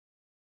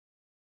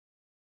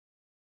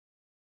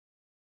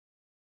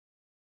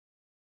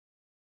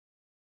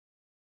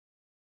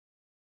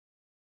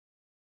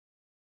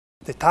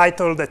The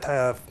title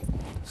that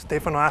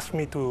Stefano asked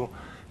me to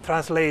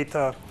translate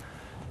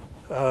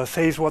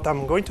says what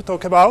I'm going to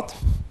talk about.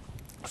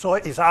 So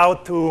it's how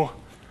to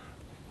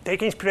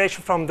take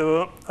inspiration from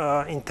the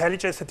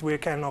intelligence that we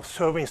can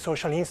observe in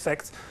social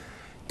insects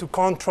to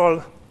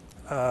control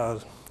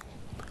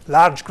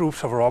large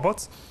groups of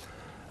robots.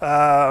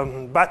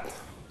 But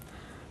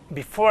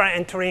before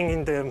entering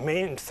in the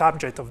main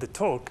subject of the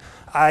talk,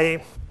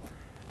 I've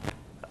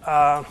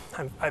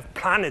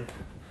planned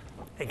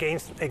again,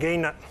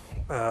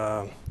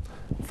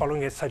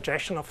 following a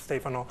suggestion of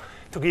Stefano,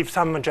 to give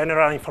some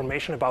general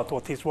information about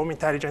what is swarm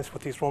intelligence,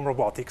 what is swarm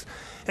robotics.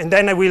 And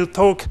then I will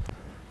talk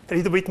a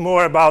little bit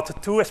more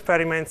about two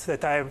experiments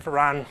that I've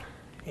run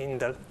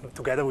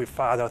together with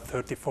other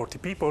 30, 40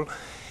 people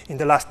in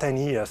the last 10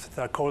 years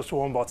that are called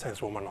swarmbots and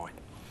swarmanoid.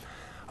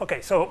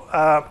 Okay, so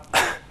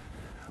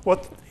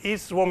what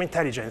is swarm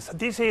intelligence?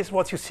 This is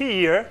what you see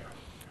here.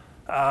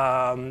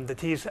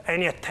 That is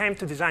any attempt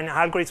to design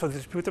algorithms or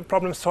distributed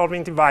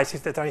problem-solving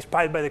devices that are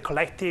inspired by the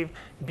collective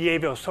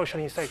behavior of social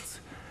insects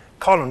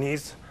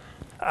colonies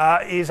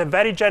is a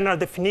very general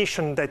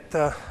definition that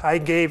I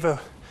gave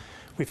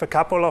with a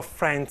couple of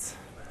friends,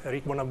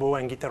 Eric Bonabo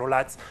and Guy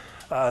Rolatz,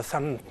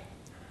 some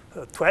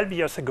 12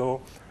 years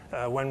ago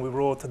when we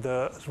wrote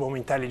the Swarm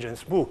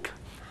Intelligence book.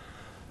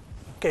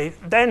 Okay,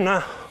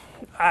 then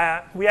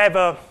we have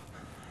a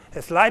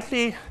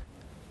slightly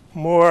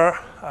more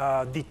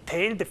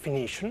detailed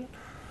definition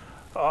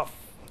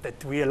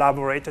that we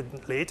elaborated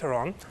later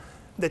on,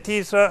 that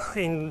is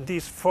in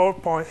these 3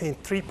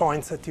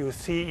 points that you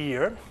see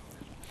here,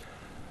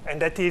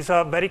 and that is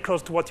very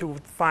close to what you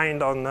would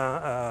find on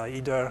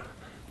either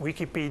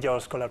Wikipedia or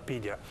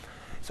Scholarpedia.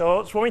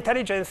 So swarm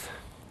intelligence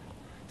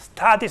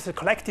studies the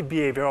collective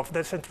behavior of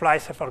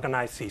decentralized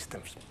self-organized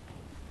systems.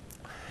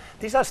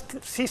 These are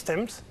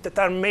systems that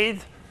are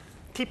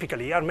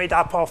typically made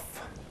up of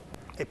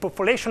a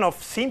population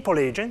of simple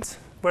agents,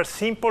 where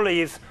simple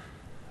is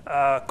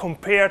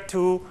compared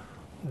to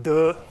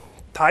the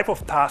type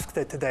of task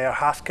that they are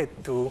asked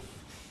to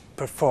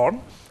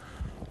perform.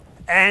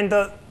 And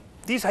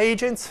these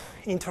agents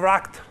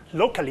interact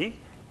locally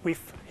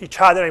with each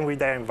other and with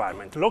their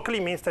environment. Locally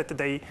means that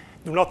they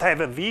do not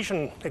have a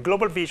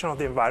global vision of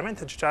the environment,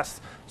 they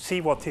just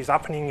see what is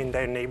happening in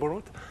their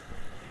neighborhood.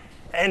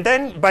 And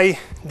then by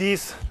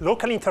these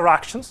local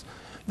interactions,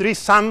 there is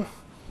some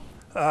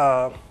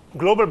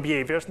global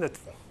behaviors that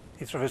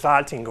is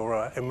resulting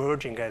or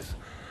emerging, as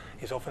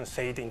is often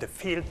said in the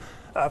field,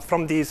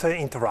 from these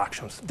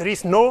interactions. There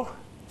is no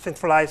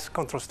centralized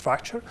control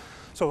structure,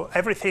 so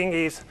everything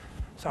is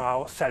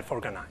somehow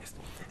self-organized.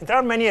 And there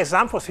are many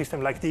example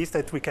systems like this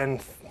that we can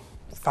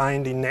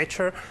find in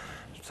nature,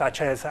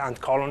 such as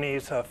ant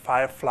colonies,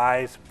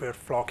 fireflies, bird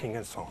flocking,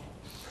 and so on.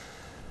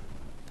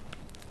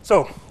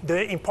 So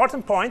the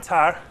important points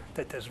are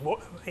that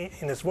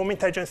in a swarm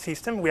intelligence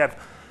system, we have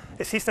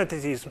a system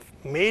that is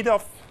made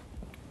of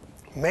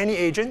many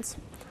agents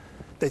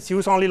that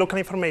use only local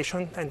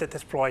information and that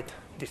exploit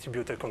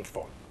distributed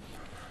control.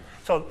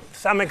 So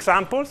some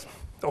examples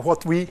of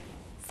what we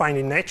find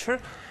in nature.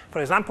 For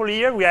example,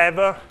 here we have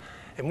a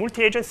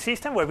multi-agent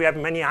system where we have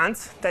many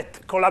ants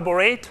that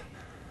collaborate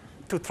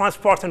to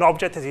transport an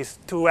object that is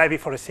too heavy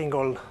for a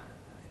single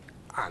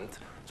ant.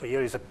 So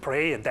here is a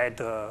prey, a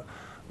dead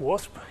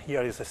wasp.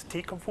 Here is a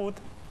stick of wood.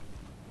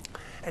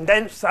 And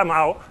then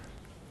somehow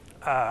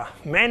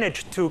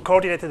manage to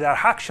coordinate their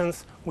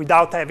actions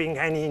without having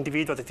any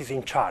individual that is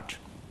in charge.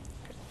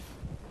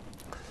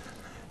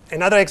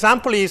 Another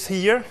example is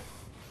here,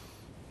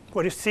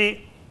 where you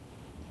see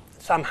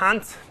some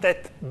ants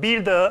that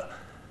build a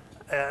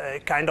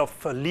kind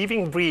of a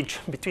living bridge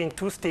between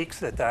two sticks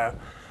that are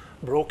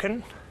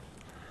broken,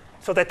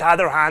 so that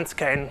other ants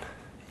can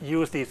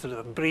use this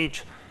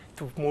bridge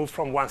to move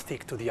from one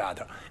stick to the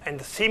other.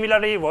 And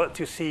similarly, what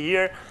you see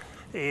here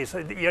is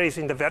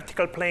in the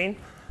vertical plane.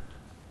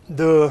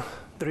 There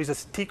is a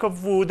stick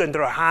of wood, and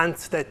there are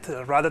ants that,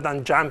 rather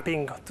than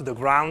jumping to the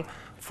ground,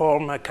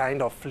 form a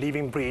kind of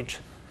living bridge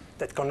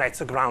that connects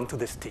the ground to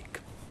the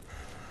stick.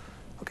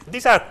 Okay,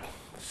 these are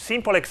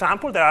simple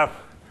examples. There are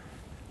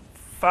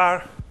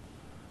far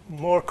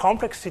more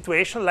complex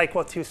situations, like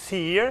what you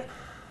see here.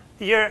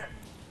 Here,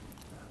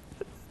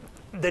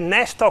 the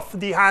nest of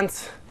the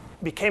ants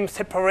became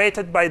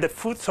separated by the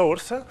food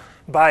source,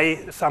 by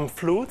some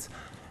fluids,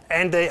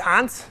 and the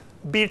ants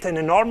built an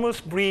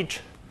enormous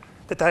bridge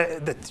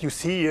that you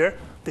see here,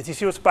 that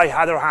is used by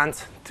other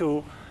ants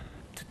to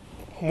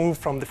move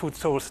from the food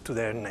source to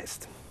their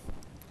nest.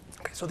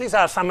 Okay, so these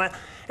are some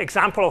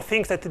examples of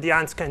things that the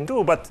ants can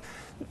do, but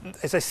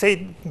as I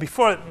said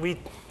before, we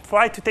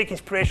try to take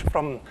inspiration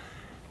from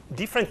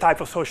different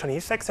types of social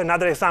insects.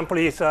 Another example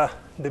is the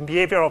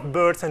behavior of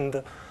birds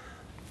and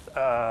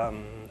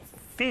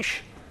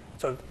fish.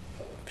 So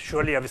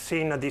surely I've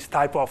seen this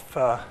type of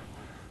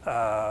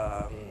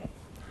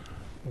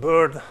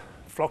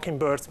flocking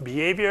birds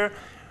behavior,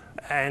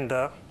 and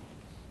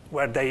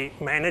where they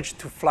manage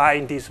to fly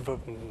in this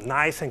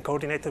nice and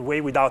coordinated way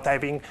without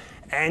having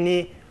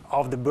any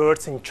of the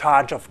birds in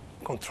charge of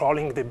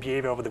controlling the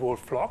behavior of the whole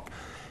flock.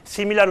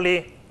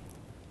 Similarly,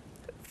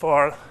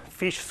 for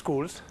fish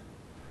schools.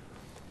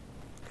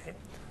 Okay.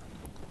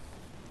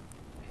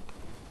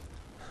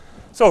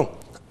 So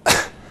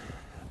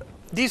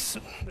these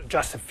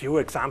just a few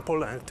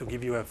examples to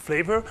give you a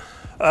flavor.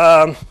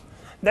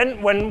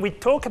 Then when we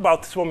talk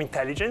about swarm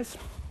intelligence,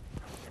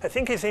 I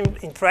think it's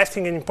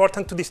interesting and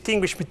important to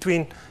distinguish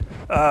between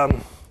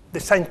the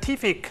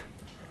scientific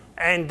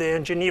and the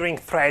engineering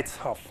threads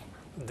of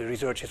the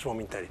research in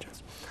swarm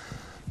intelligence.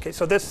 Okay,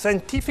 so the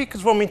scientific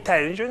swarm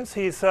intelligence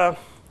is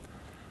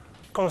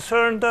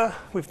concerned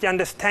with the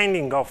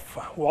understanding of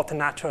what a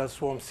natural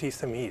swarm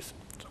system is.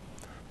 So,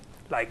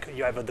 like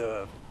you have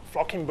the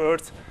flocking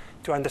birds,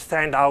 to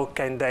understand how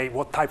can they,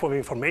 what type of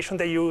information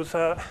they use,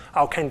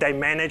 how can they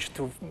manage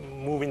to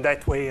move in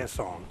that way, and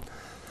so on.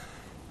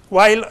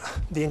 While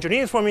the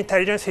engineering swarm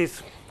intelligence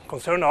is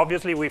concerned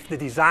obviously with the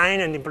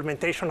design and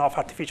implementation of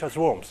artificial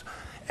swarms.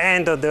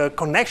 And the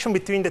connection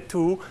between the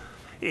two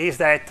is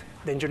that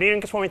the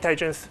engineering swarm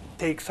intelligence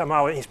takes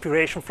somehow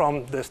inspiration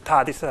from the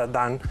studies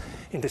done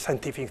in the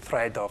scientific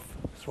thread of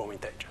swarm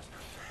intelligence.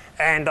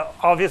 And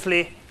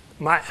obviously,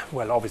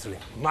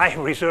 my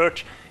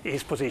research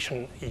is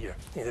positioned here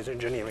in the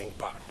engineering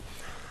part.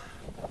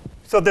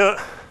 So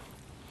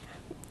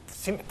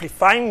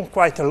simplifying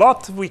quite a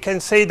lot, we can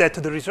say that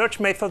the research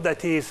method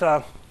that is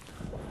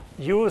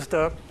used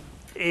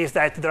is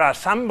that there are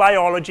some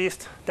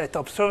biologists that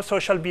observe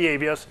social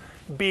behaviors,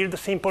 build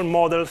simple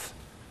models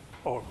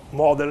or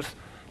models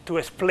to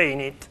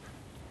explain it.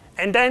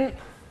 And then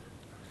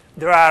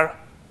there are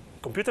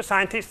computer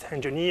scientists,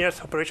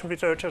 engineers, operation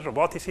researchers,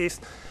 roboticists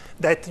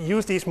that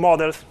use these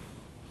models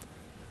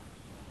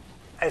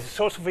as a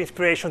source of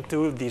inspiration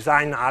to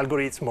design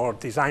algorithms or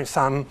design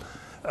some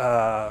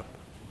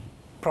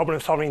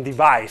problem-solving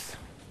device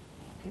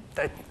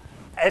that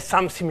has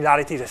some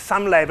similarities, at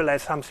some level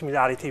has some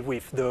similarity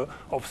with the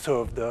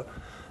observed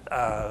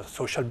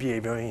social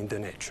behavior in the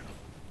nature.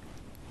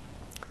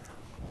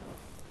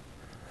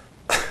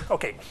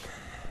 Okay,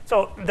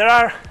 so there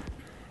are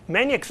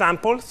many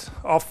examples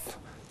of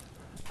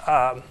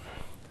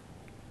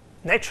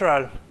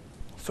natural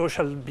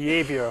social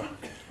behavior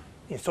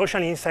in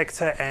social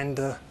insects and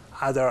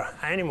other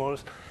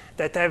animals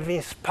that have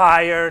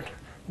inspired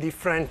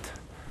different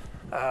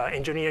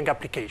engineering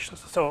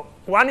applications. So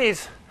one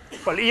is,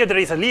 well, here there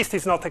is a list,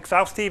 it's not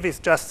exhaustive, it's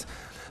just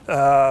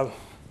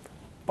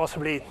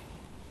possibly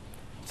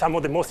some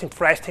of the most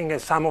interesting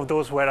and some of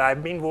those where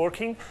I've been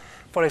working.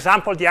 For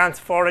example, the ant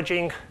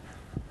foraging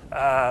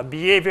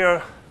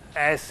behavior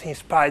has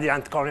inspired the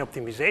ant colony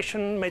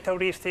optimization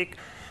meta-heuristic.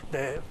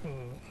 The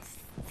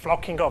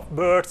flocking of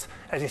birds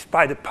has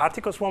inspired the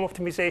particle swarm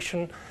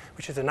optimization,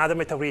 which is another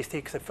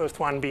meta-heuristic, the first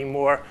one being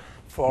more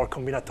for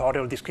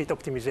combinatorial discrete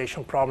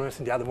optimization problems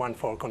and the other one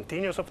for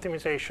continuous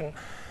optimization.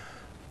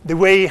 The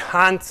way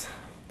ants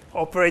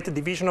operate the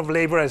division of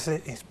labor has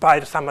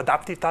inspired some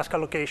adaptive task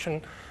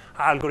allocation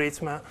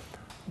algorithm.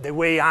 The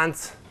way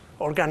ants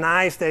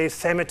organize their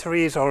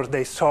cemeteries or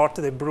they sort,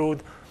 they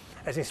brood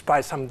has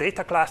inspired some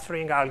data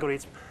clustering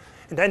algorithms.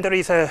 And then there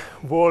is a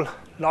whole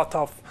lot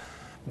of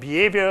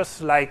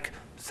behaviors like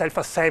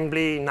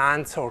self-assembly in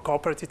ants or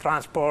cooperative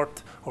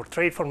transport or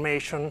trade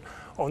formation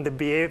on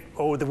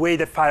the way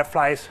the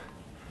fireflies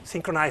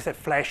synchronize their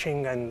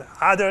flashing and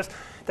others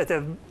that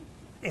have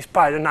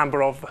inspired a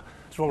number of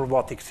swarm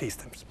robotic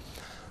systems.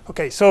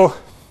 Okay, so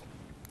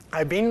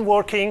I've been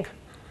working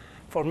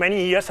for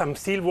many years. I'm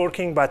still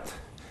working, but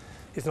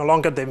it's no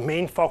longer the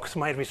main focus of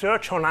my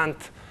research on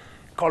ant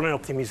colony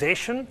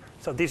optimization.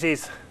 So this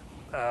is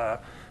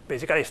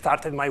basically I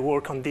started my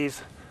work on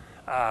this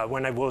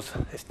when I was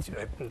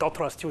a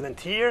doctoral student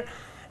here,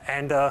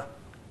 and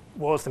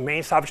was the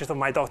main subject of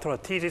my doctoral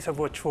thesis,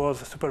 which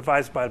was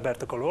supervised by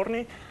Alberto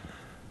Colorni.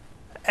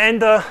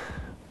 And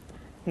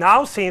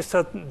now, since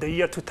the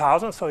year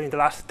 2000, so in the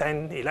last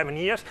 10, 11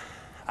 years,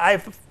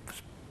 I've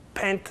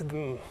spent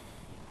the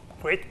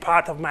great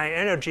part of my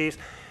energies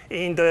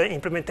in the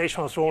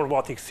implementation of swarm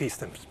robotic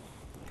systems.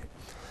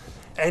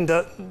 And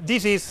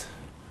this is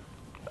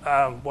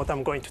what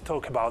I'm going to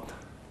talk about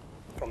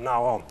from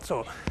now on.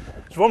 So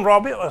swarm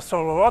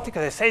robotics,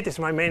 as I said, is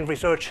my main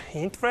research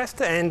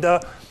interest, and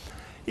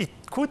it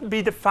can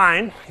be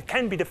defined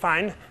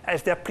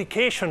as the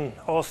application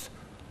of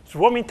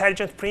swarm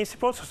intelligence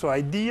principles, so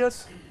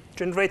ideas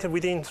generated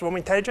within swarm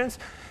intelligence,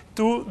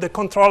 to the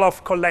control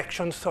of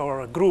collections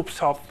or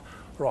groups of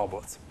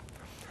robots.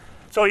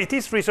 So it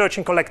is research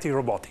in collective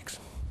robotics.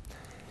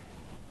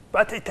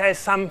 But it has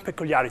some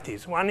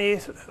peculiarities. One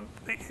is,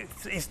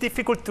 it's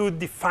difficult to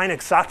define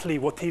exactly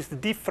what is the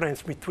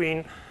difference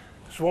between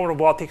swarm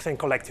robotics and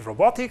collective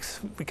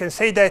robotics. We can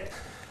say that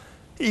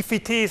if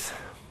it is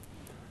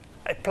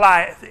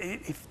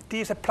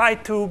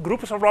applied to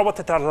groups of robots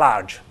that are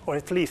large, or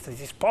at least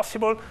it is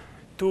possible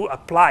to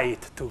apply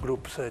it to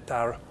groups that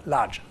are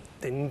large.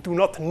 They do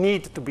not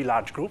need to be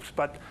large groups,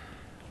 but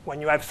when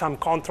you have some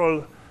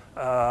control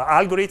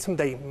algorithm,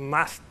 they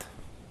must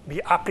be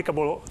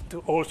applicable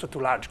also to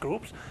large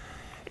groups.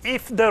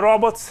 If the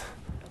robots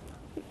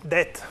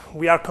that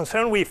we are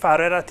concerned with are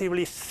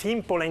relatively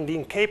simple and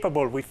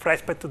incapable with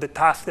respect to the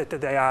task that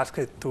they are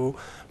asked to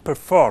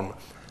perform.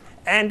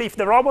 And if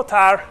the robots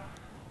are,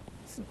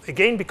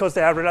 again, because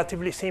they are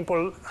relatively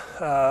simple,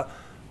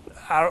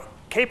 are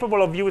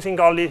capable of using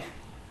only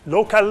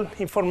local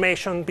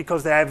information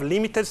because they have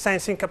limited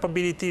sensing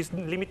capabilities,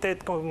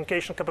 limited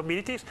communication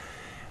capabilities,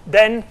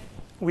 then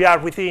we are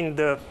within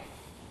the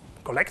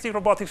collective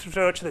robotics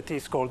research that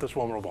is called the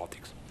swarm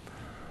robotics.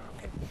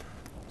 Okay.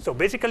 So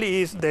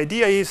basically, the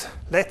idea is,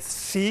 let's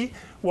see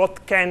what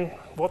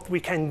we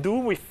can do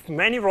with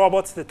many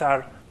robots that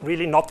are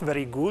really not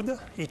very good,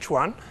 each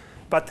one,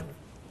 but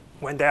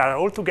when they are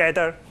all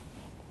together,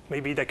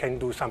 maybe they can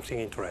do something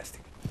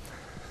interesting.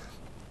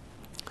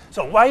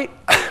 So why,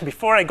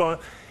 before I go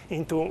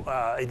into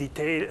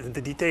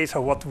the details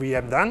of what we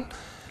have done,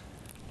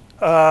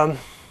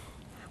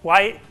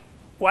 why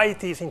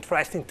it is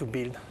interesting to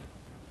build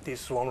these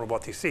swarm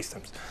robotic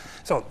systems?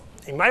 So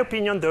in my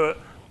opinion, the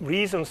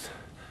reasons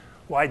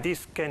why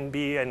this can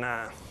be an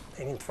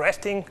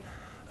interesting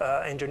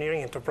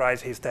engineering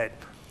enterprise is that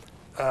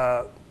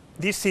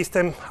these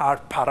systems are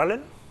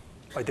parallel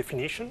by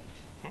definition,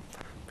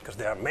 because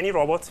there are many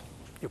robots.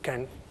 You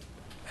can,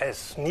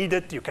 as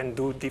needed, you can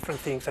do different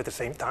things at the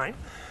same time.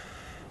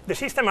 The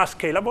systems are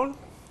scalable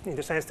in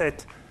the sense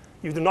that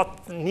you do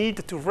not need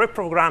to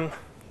reprogram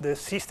the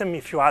system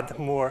if you add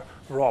more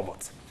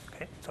robots.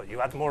 Okay? So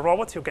you add more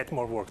robots, you get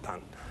more work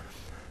done.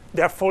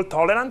 They are fault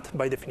tolerant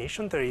by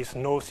definition. There is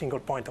no single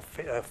point of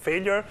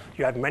failure.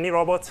 You have many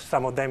robots,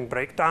 some of them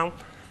break down,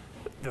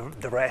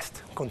 the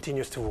rest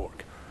continues to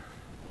work.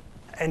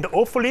 And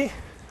hopefully,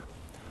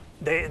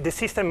 the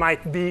system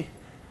might be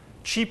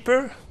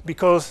cheaper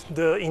because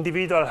the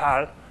individuals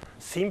are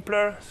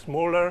simpler,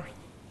 smaller,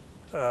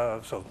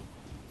 so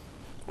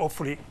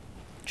hopefully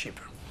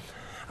cheaper.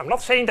 I'm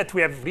not saying that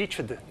we have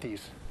reached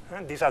these.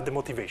 These are the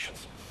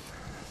motivations.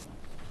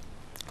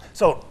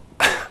 So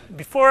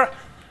before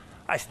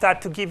I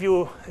start to give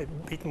you a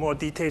bit more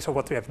details of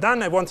what we have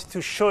done, I wanted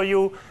to show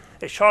you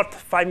a short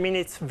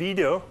 5-minute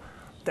video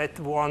that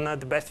won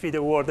the best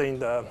video award in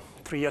the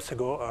 4 years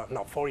ago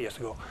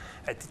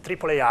at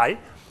AAAI.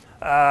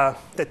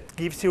 That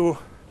gives you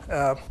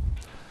an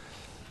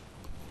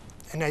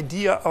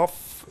idea of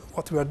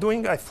what we are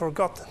doing. I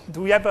forgot.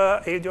 Do we have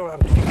an audio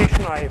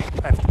amplification? I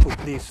have to put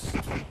this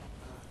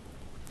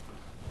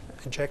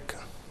jack.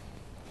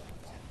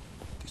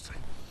 This way.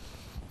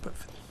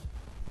 Perfect.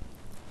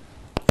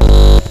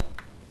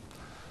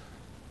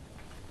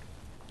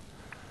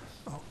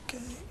 Okay.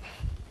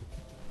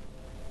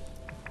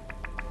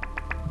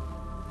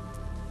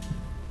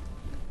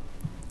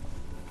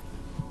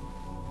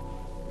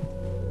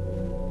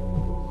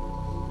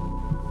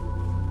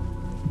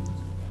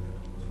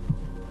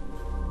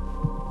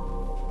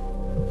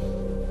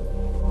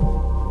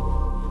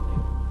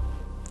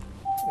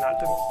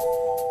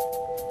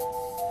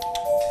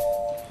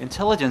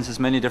 Intelligence is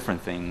many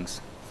different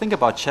things. Think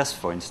about chess,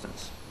 for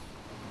instance.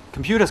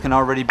 Computers can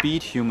already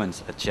beat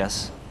humans at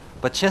chess,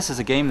 but chess is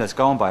a game that's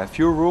governed by a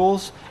few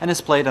rules and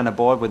is played on a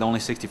board with only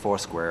 64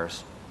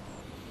 squares.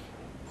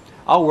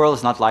 Our world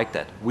is not like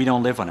that. We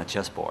don't live on a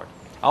chessboard.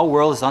 Our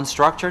world is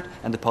unstructured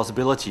and the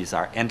possibilities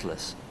are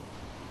endless.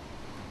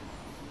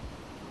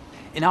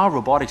 In our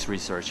robotics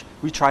research,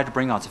 we try to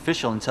bring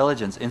artificial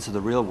intelligence into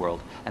the real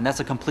world, and that's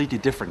a completely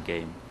different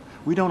game.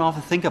 We don't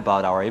often think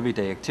about our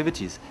everyday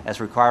activities as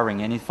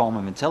requiring any form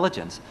of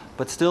intelligence,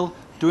 but still,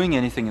 doing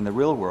anything in the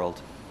real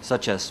world,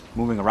 such as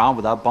moving around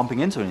without bumping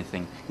into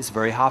anything, is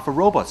very hard for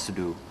robots to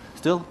do.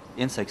 Still,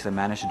 insects can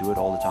manage to do it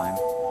all the time.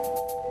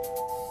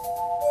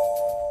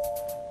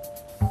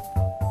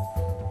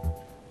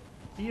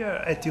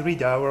 Here at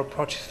IRIDA, our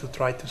approach is to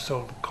try to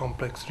solve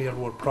complex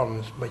real-world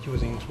problems by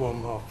using a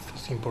swarm of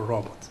simple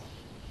robots.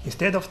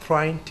 Instead of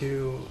trying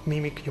to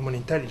mimic human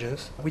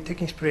intelligence, we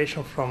take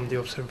inspiration from the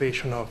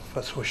observation of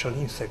social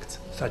insects,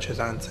 such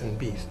as ants and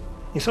bees.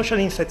 In social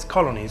insect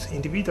colonies,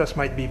 individuals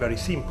might be very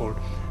simple,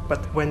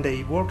 but when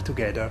they work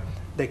together,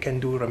 they can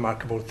do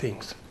remarkable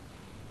things.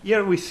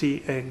 Here we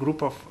see a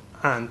group of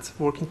ants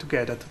working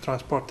together to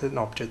transport an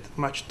object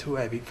much too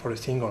heavy for a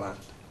single ant.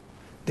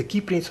 The key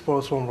principle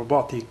of swarm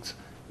robotics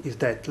is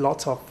that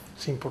lots of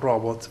simple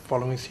robots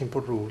following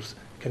simple rules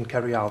can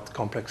carry out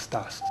complex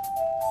tasks.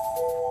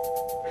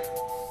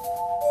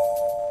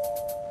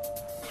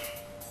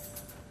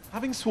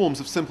 Having swarms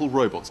of simple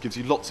robots gives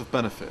you lots of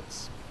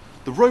benefits.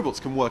 The robots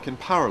can work in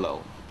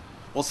parallel.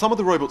 While some of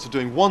the robots are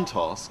doing one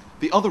task,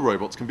 the other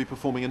robots can be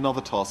performing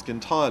another task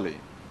entirely.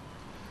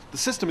 The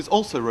system is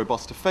also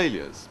robust to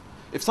failures.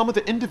 If some of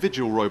the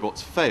individual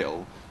robots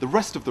fail, the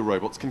rest of the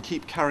robots can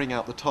keep carrying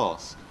out the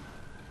task.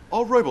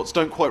 Our robots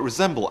don't quite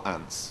resemble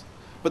ants,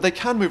 but they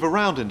can move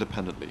around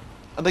independently,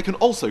 and they can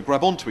also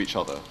grab onto each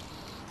other.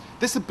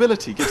 This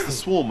ability gives the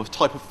swarm a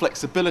type of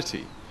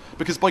flexibility,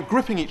 because by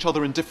gripping each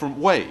other in different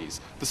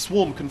ways, the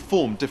swarm can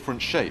form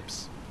different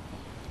shapes.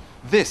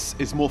 This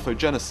is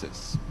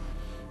morphogenesis.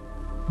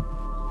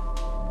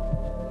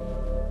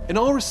 In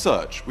our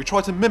research, we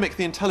try to mimic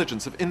the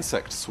intelligence of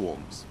insect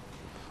swarms.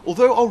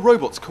 Although our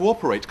robots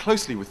cooperate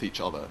closely with each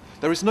other,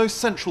 there is no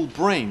central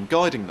brain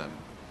guiding them.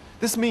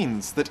 This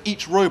means that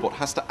each robot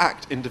has to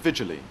act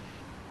individually.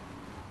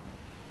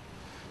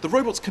 The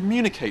robots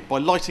communicate by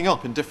lighting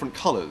up in different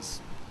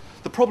colours.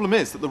 The problem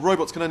is that the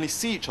robots can only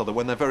see each other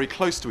when they're very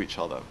close to each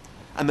other,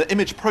 and the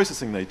image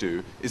processing they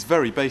do is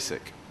very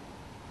basic.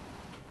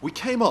 We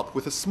came up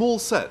with a small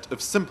set of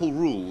simple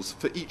rules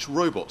for each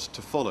robot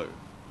to follow.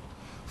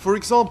 For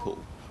example,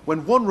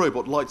 when one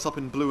robot lights up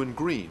in blue and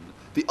green,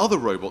 the other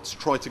robots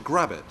try to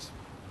grab it.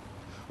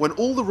 When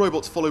all the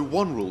robots follow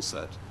one rule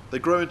set, they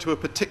grow into a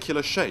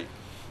particular shape.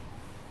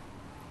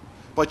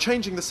 By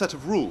changing the set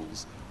of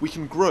rules, we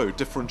can grow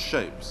different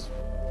shapes.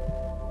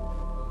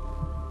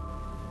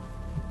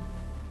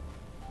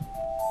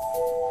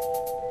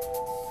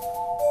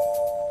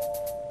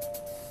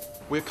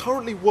 We are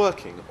currently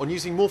working on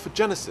using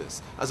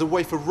morphogenesis as a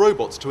way for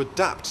robots to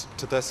adapt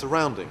to their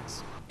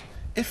surroundings.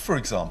 If, for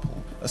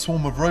example, a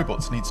swarm of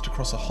robots needs to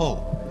cross a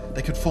hole,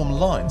 they could form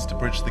lines to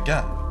bridge the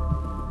gap.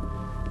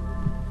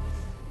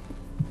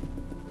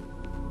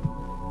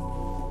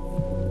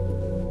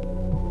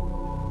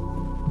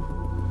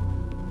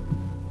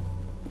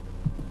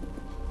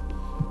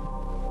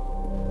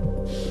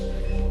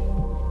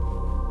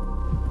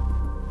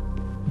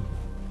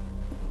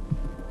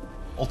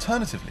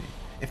 Alternatively,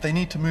 if they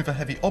need to move a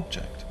heavy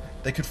object,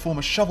 they could form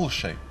a shovel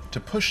shape to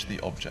push the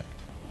object.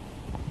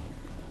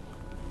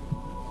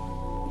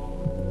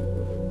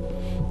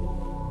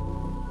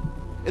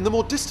 In the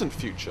more distant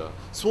future,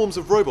 swarms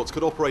of robots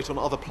could operate on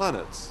other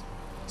planets.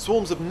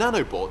 Swarms of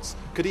nanobots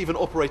could even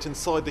operate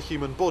inside the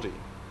human body.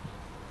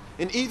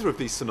 In either of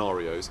these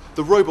scenarios,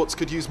 the robots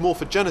could use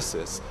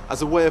morphogenesis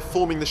as a way of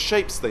forming the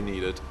shapes they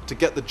needed to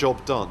get the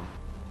job done.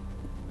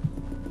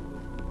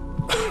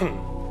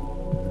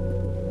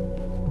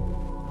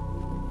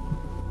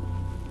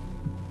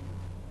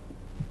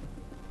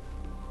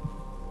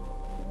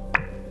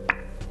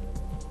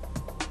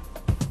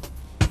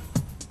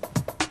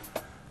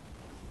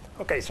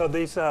 Okay, so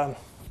this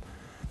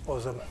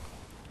was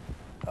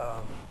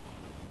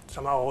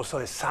somehow also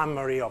a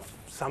summary of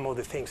some of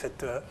the things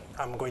that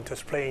I'm going to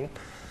explain,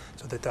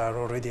 so that are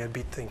already a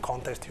bit in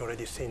context. You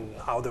already seen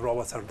how the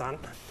robots are done.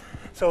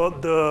 So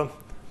the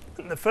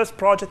first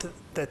project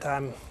that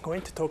I'm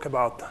going to talk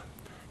about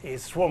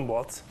is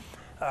swarmbots,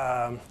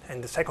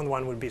 and the second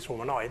one will be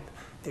swarmanoid.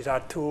 These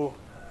are two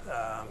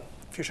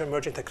future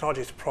emerging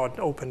technologies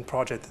open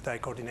projects that I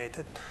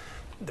coordinated.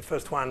 The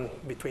first one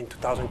between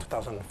 2000 and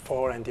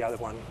 2004, and the other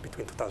one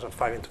between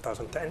 2005 and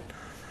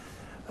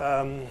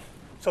 2010.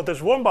 So the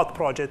Swarmbot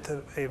project,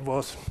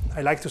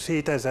 I like to see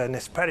it as an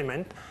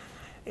experiment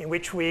in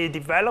which we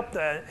developed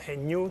a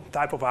new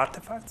type of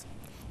artifact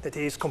that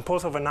is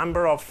composed of a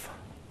number of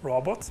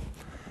robots.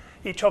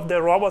 Each of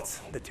the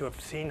robots that you have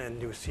seen, and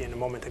you'll see in a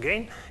moment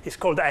again, is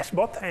called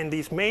SBot, and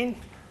its main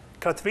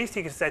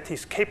characteristic is that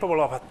it's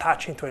capable of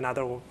attaching to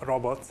another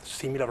robot,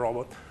 similar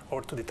robot,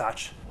 or to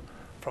detach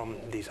from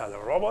this other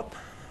robot,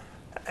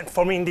 and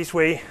forming in this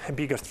way a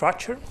bigger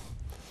structure.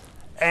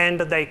 And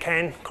they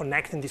can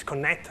connect and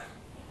disconnect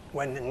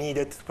when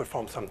needed to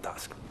perform some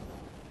task.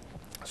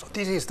 So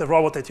this is the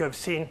robot that you have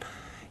seen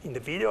in the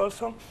video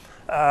also.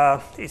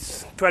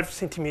 It's 12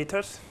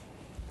 centimeters.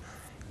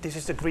 This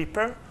is the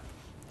gripper.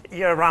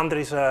 Here around there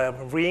is a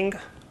ring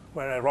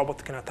where a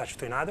robot can attach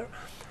to another.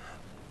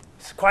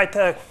 It's quite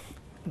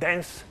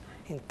dense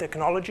in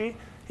technology.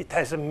 It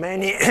has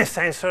many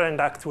sensors and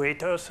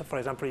actuators. For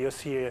example, you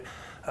see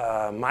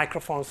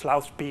microphones,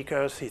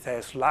 loudspeakers. It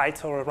has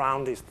lights all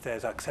around. It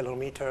has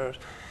accelerometers,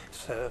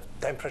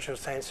 temperature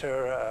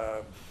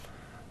sensor,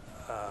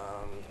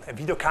 a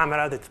video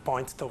camera that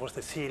points towards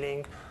the ceiling.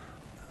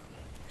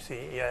 You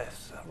see,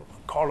 yes,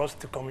 colors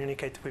to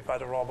communicate with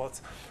other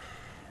robots.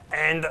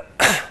 And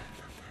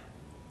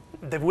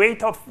the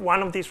weight of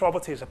one of these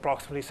robots is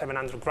approximately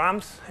 700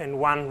 grams, and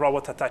one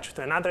robot attached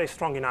to another is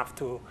strong enough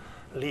to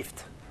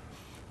lift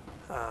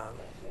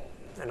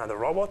another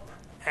robot,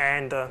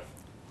 and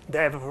they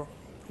have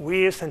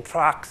wheels and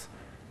tracks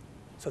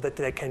so that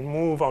they can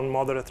move on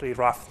moderately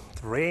rough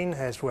terrain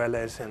as well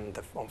as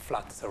on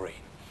flat terrain.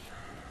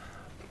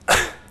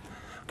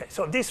 Okay,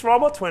 so these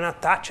robots, when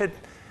attached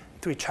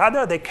to each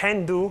other, they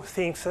can do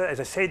things, as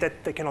I say,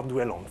 that they cannot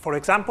do alone. For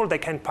example, they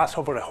can pass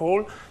over a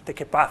hole, they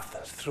can pass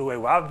through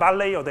a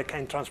valley, or they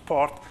can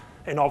transport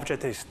an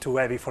object that is too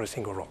heavy for a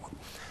single robot.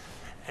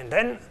 And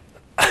then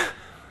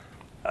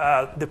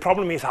the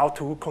problem is how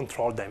to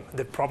control them.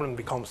 The problem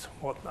becomes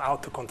how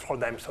to control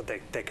them so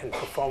they can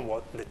perform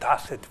the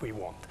task that we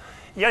want.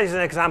 Here is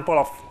an example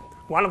of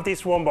one of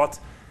these robots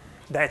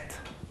that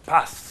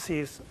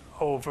passes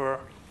over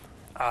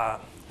a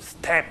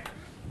step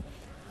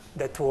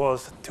that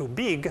was too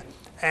big.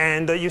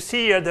 And you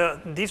see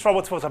here this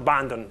robot was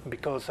abandoned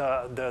because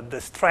the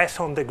stress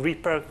on the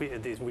gripper,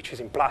 which is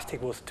in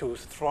plastic, was too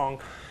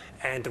strong,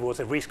 and there was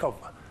a risk of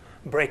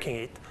breaking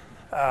it.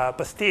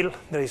 But still,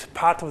 there is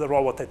part of the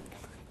robot that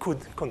could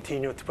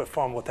continue to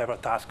perform whatever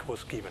task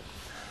was given.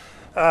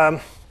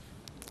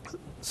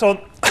 So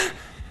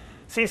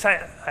since,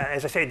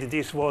 as I said,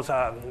 this was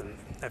a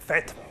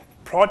FET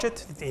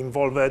project. It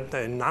involved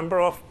a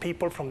number of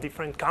people from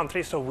different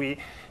countries. So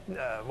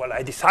well,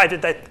 I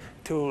decided that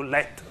to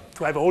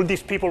have all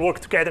these people work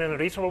together in a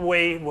reasonable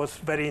way was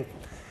very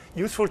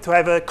useful to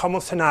have a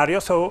common scenario.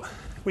 So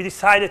we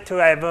decided to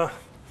have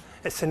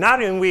a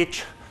scenario in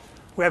which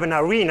we have an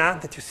arena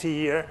that you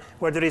see here,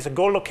 where there is a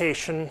goal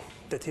location,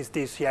 that is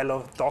this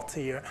yellow dot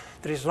here.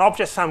 There is an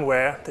object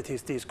somewhere, that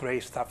is this gray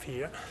stuff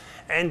here.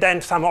 And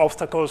then some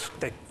obstacles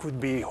that could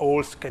be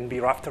holes, can be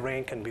rough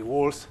terrain, can be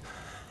walls.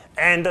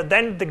 And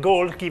then the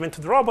goal given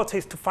to the robots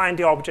is to find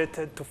the object,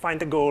 to find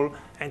the goal,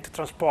 and to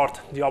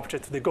transport the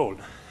object to the goal,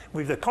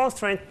 with the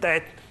constraint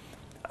that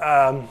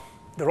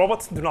the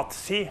robots do not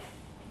see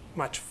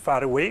much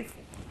far away.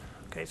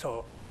 Okay,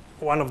 so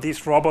one of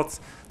these robots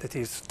that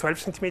is 12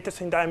 centimeters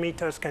in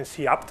diameter can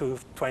see up to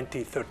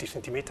 20, 30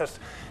 centimeters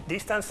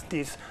distance.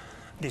 This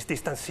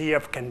distance here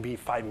can be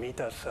 5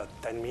 meters,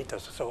 10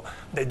 meters. So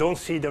they don't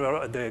see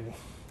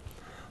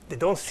they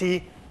don't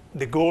see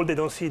the goal, they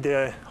don't see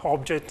the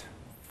object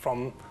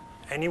from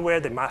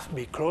anywhere. They must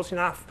be close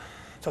enough.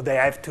 So they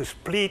have to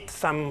split.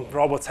 Some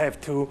robots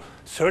have to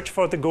search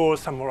for the goal.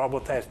 Some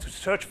robots have to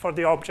search for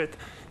the object.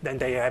 Then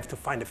they have to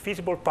find a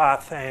feasible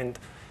path and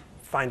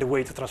find a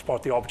way to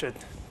transport the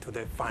object to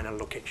the final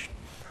location.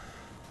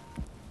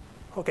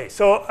 Okay,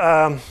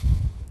 so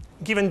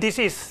given this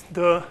is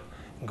the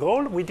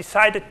goal, we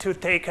decided to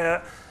take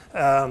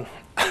an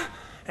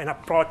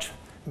approach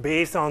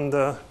based on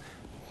a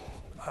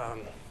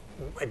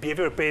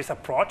behavior-based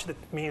approach. That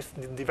means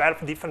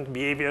develop different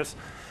behaviors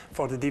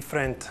for the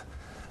different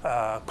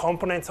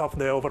components of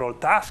the overall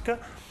task.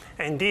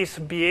 And these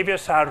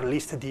behaviors are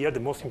listed here. The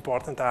most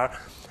important are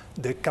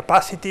the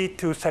capacity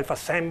to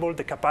self-assemble,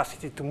 the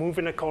capacity to move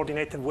in a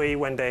coordinated way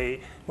when the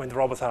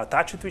robots are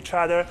attached to each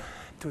other,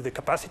 to the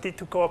capacity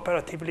to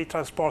cooperatively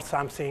transport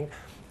something,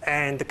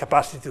 and the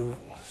capacity to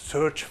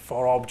search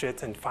for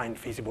objects and find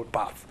feasible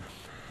paths.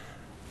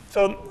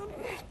 So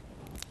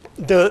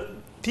the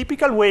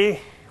typical way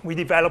we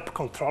develop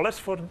controllers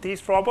for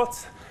these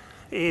robots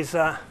is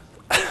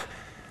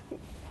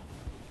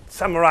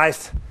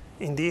summarized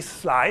in this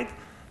slide.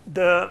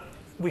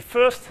 We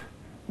first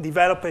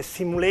develop a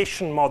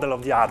simulation model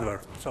of the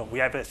hardware. So we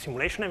have a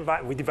simulation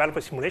we develop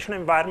a simulation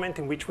environment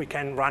in which we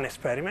can run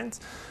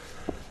experiments.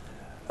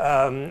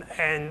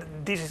 And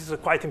this is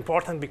quite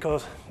important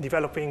because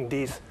developing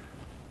these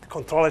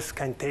controllers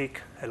can take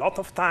a lot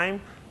of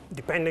time.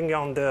 Depending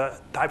on the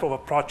type of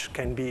approach,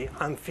 can be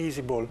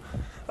unfeasible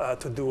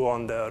to do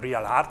on the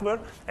real hardware.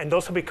 And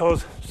also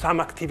because some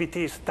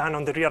activities done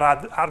on the real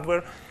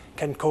hardware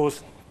can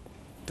cause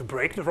to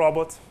break the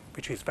robot,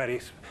 which is very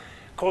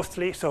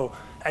costly. So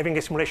having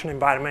a simulation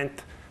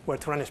environment where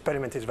to run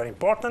experiment is very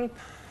important.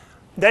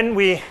 Then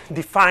we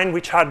define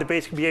which are the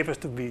basic behaviors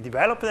to be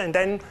developed, and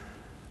then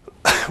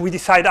we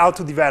decide how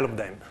to develop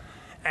them.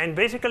 And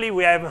basically,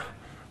 we have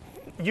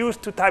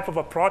used two types of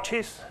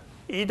approaches,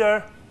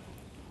 either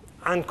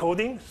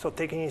uncoding, so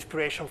taking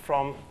inspiration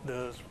from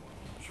the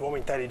swarm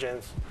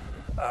intelligence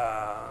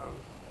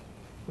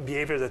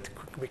behavior that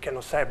we can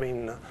observe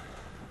in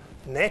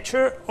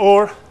nature,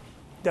 or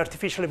the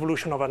artificial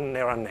evolution of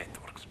neural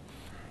networks.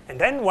 And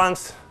then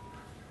once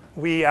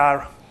we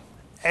are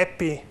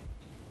happy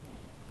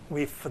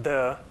with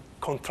the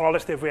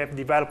controllers that we have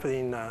developed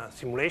in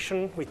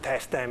simulation, we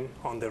test them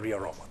on the real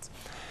robots.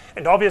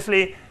 And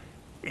obviously,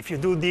 if you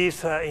do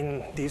this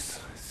in this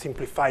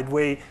simplified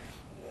way,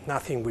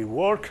 nothing will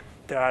work.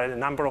 There are a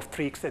number of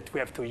tricks that we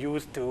have to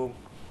use to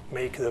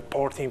make the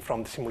porting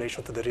from the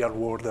simulation to the real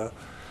world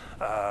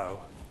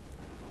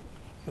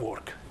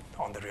work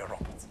on the real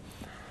robots.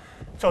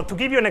 So to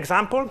give you an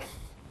example,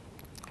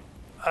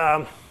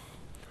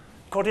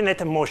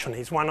 coordinated motion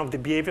is one of the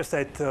behaviors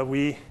that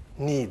we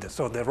need.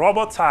 So the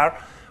robots are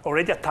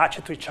already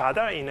attached to each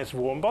other in a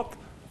swarm bot.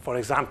 For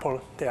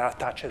example, they are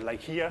attached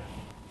like here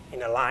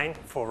in a line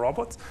for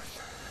robots.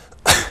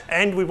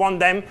 And we want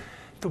them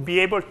to be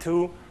able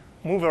to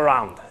move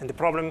around. And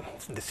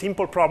the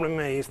simple problem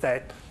is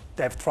that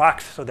they have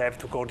tracks, so they have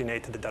to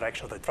coordinate the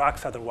direction of the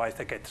tracks, otherwise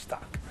they get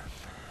stuck.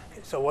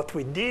 So what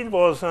we did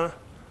was to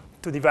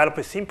develop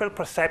a simple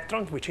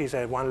perceptron, which is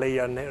a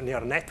one-layer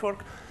neural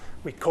network.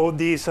 We code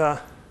these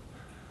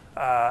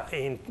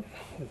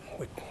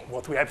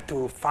what we have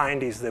to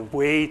find is the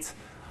weight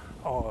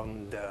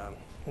on the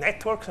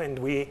networks, and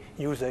we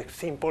use a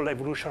simple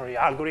evolutionary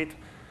algorithm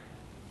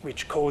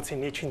which codes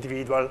in each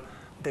individual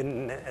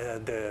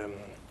the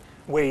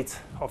weight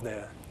of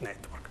the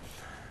network.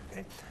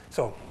 Okay?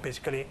 So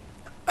basically,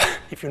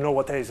 if you know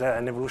what is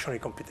an evolutionary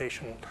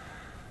computation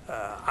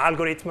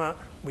algorithm,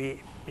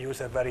 we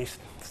use a very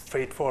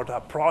straightforward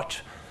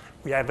approach.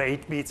 We have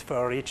 8 bits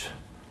for each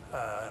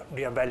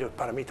real value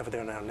parameter of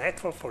the neural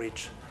network for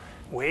each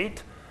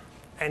weight.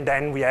 And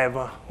then we have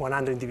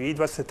 100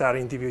 individuals that are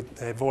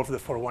evolved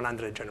for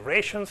 100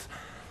 generations.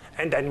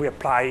 And then we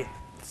apply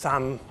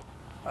some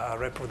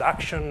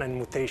reproduction and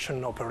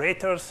mutation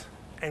operators,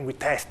 and we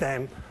test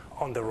them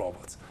on the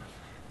robots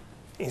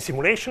in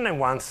simulation. And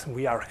once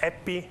we are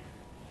happy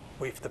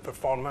with the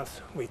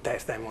performance, we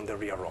test them on the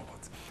real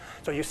robots.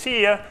 So you see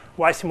here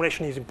why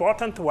simulation is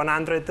important.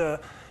 100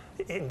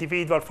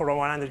 individual for a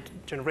 100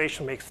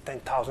 generation makes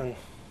 10,000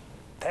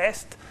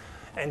 tests.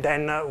 And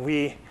then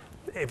we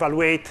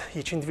evaluate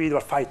each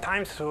individual 5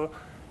 times, so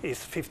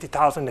it's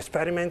 50,000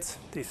 experiments.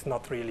 It's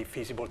not really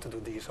feasible to do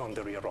this on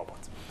the real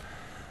robots.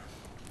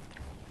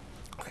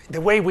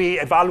 The way we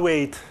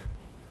evaluate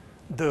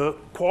the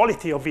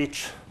quality of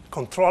each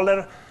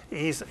controller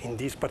is, in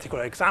this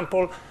particular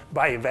example,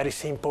 by a very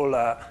simple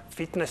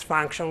fitness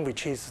function,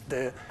 which is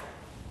the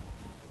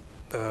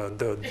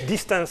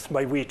distance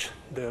by which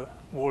the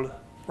whole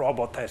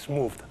robot has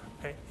moved.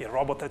 Okay? A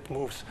robot that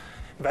moves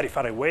very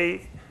far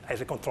away has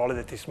a controller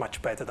that is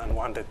much better than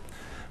one that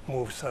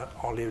moves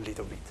only a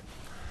little bit.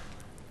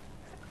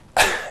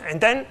 And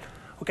then,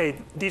 okay,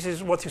 this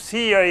is what you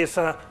see here is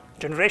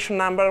generation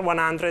number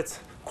 100,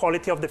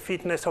 quality of the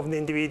fitness of the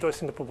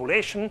individuals in the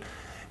population.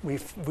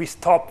 We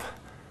stop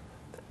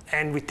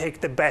and we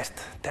take the best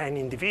 10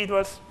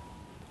 individuals.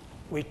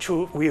 We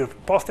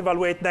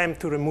post-evaluate them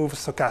to remove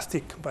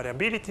stochastic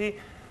variability.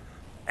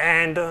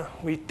 And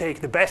we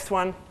take the best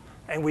one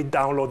and we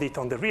download it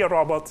on the real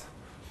robot.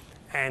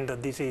 And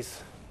this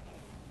is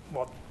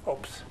what,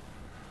 oops.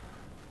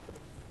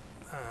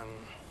 I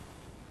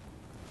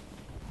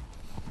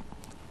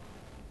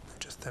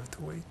just have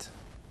to wait.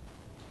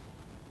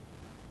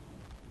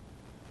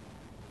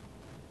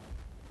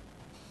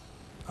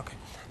 Okay,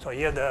 so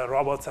here the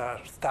robots are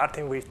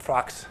starting with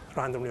tracks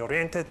randomly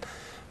oriented,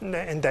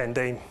 and then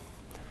they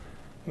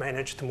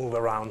manage to move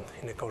around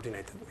in a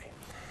coordinated way.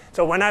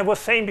 So when I was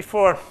saying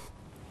before,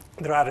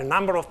 there are a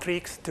number of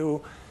tricks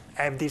to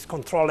have these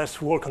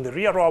controllers work on the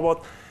real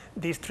robot.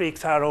 These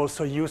tricks are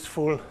also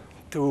useful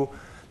to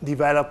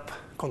develop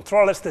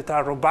controllers that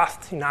are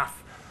robust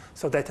enough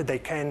so that they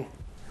can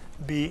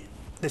be,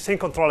 the same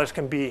controllers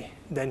can be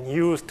then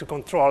used to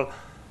control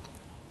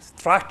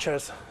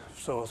structures,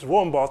 so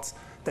swarm bots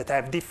that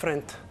have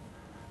different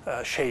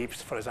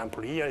shapes. For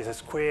example, here is a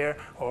square,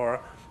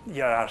 or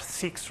here are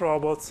 6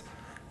 robots,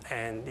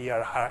 and here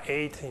are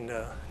 8 in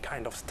the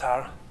kind of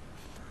star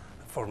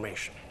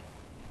formation.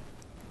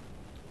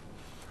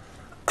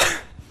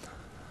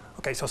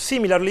 Okay, so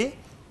similarly,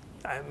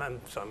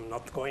 so I'm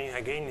not going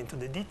again into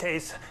the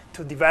details,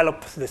 to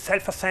develop the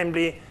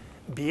self-assembly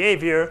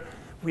behavior,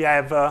 we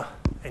have a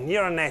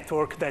neural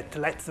network that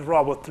lets the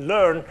robot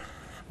learn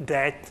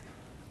that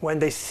when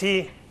they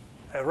see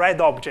a red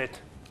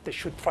object, they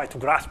should try to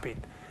grasp it.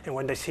 And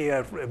when they see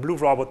a blue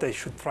robot, they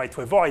should try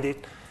to avoid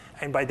it.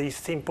 And by this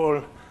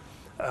simple,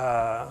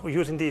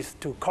 using these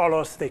 2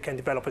 colors, they can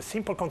develop a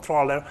simple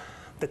controller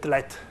that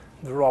let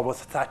the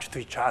robots attach to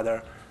each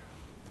other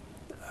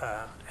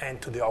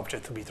and to the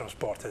object to be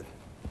transported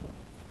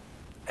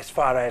as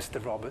far as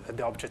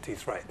the object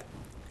is read.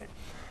 Okay.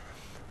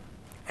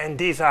 And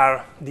these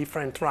are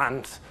different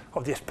runs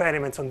of the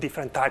experiments on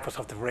different types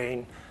of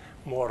terrain,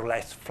 more or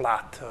less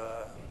flat,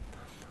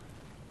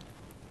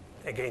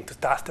 again, to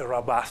test the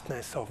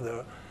robustness of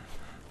the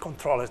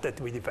controllers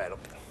that we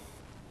developed.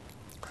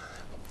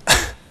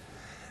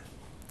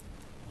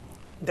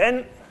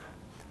 Then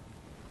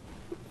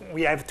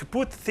we have to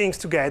put things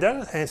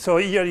together. And so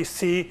here you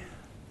see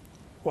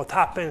what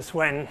happens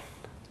when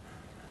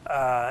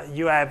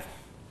you have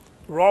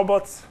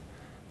robots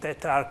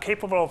that are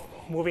capable of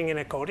moving in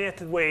a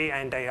coordinated way,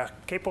 and they are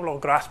capable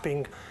of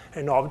grasping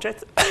an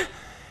object.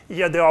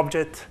 Here the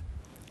object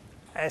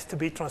has to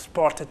be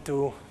transported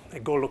to a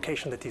goal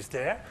location that is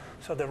there.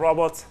 So the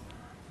robots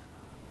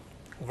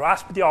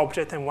grasp the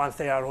object, and once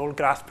they are all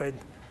grasped,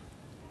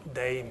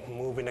 they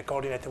move in a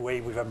coordinated way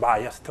with a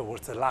bias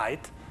towards the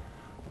light.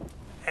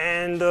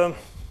 And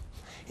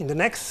in the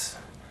next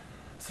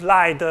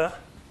slide,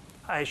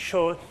 I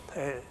showed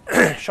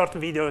a short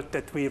video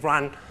that we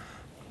ran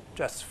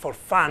just for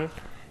fun,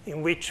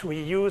 in which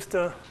we used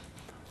the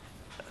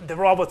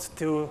robots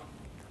to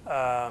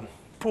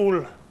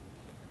pull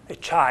a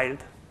child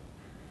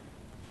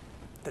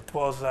that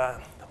was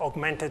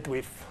augmented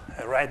with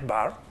a red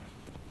bar.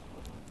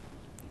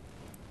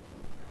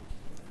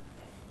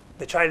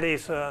 The child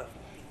is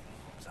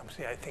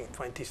something, I think,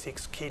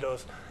 26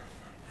 kilos,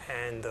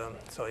 and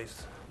so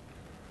it's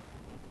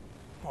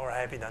more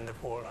heavy than the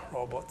whole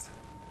robot.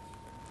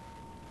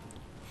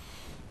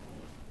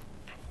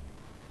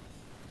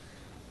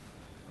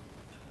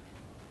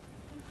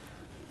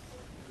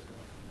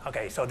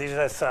 Okay, so this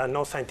has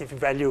no scientific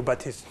value,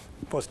 but it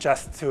was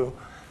just to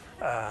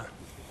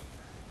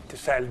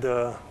sell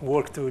the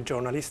work to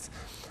journalists.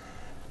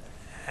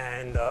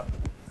 And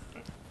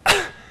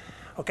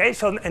okay,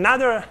 so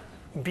another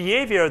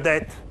behavior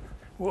that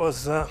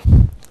was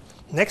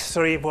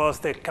necessary was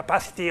the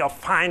capacity of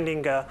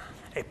finding a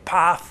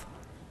path,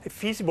 a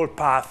feasible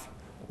path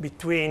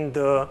between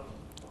the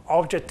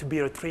object to be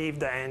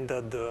retrieved and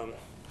the,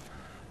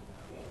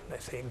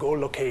 let's say, goal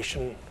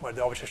location where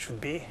the object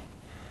should be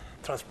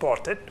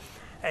transported.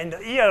 And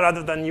here,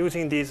 rather than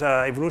using this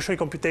evolutionary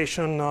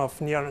computation of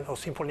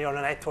simple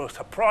neural networks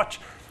approach,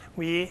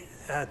 we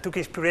took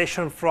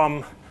inspiration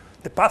from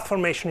the path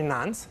formation in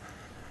ants.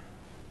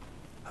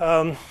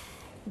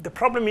 the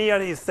problem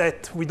here is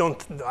that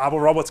our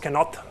robots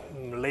cannot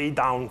lay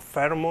down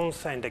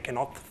pheromones and they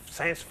cannot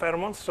sense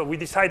pheromones. So we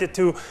decided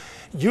to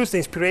use the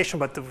inspiration,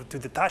 but to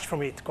detach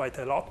from it quite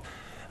a lot.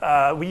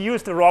 We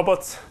use the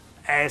robots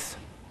as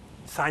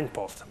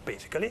signposts,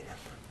 basically,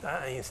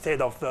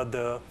 instead of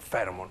the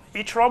pheromone.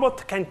 Each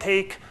robot can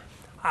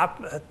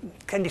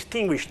can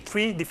distinguish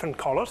 3 different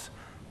colors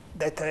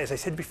that, as I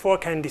said before,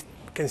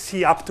 can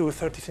see up to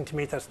 30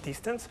 centimeters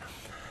distance.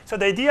 So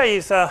the idea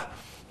is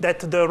that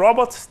the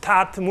robots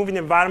start to move in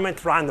the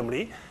environment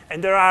randomly,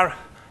 and there are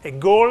a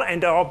goal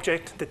and an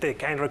object that they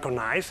can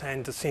recognize.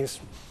 And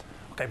since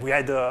we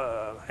had,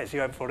 as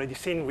you have already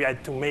seen, we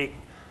had to make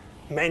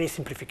many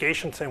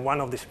simplifications, and one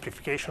of the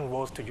simplifications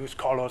was to use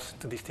colors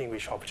to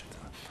distinguish objects.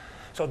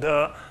 So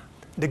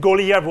the goal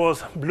here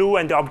was blue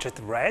and the object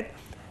red,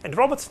 and the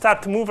robots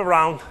start to move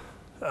around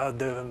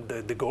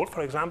the goal,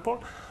 for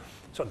example.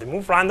 So they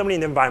move randomly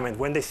in the environment.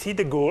 When they see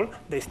the goal,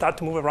 they start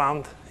to move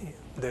around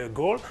the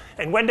goal,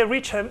 and when they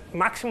reach a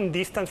maximum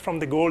distance from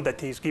the goal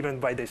that is given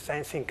by the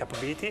sensing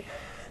capability,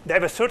 they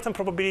have a certain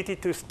probability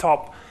to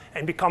stop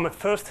and become a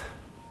first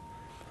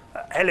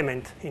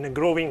element in a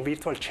growing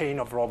virtual chain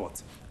of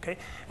robots. Okay?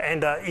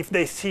 And if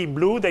they see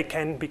blue, they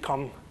can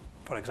become,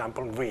 for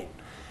example, green.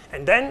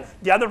 And then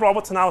the other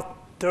robots now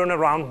turn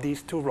around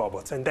these 2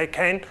 robots, and they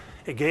can,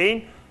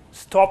 again,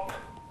 stop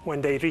when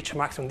they reach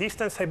maximum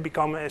distance and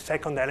become a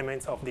second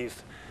element of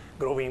this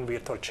growing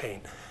virtual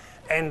chain.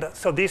 And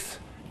so this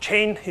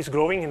chain is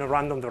growing in a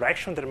random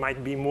direction. There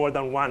might be more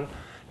than one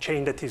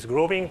chain that is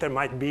growing. There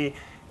might be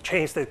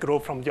chains that grow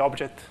from the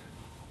object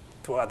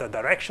to other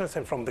directions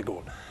and from the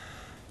goal.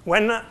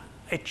 When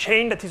a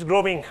chain that is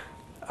growing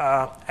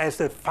has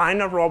the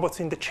final robots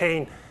in the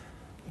chain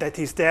that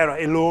is there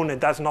alone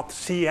and does not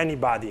see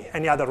anybody,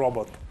 any other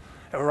robot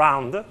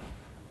around,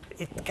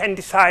 it can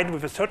decide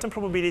with a certain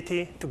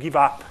probability to give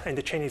up, and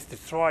the chain is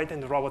destroyed,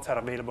 and the robots are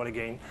available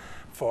again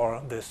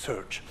for the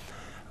search.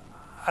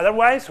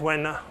 Otherwise,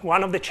 when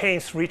one of the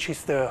chains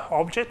reaches the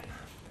object,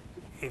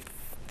 if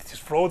it is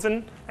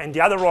frozen, and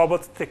the other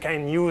robots, they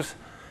can use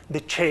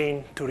the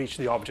chain to reach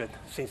the object,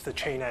 since the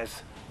chain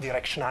has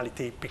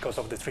directionality because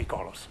of the 3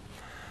 colors.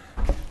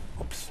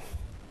 Oops.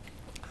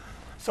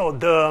 So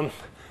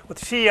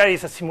what you see here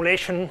is a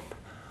simulation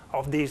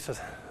of this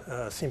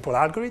simple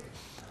algorithm.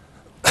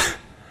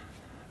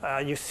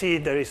 You see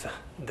there is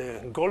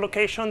the goal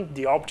location,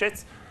 the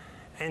objects,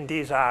 and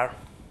these are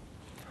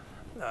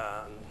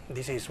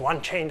this is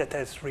one chain that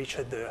has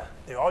reached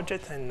the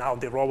object, and now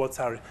the robots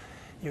are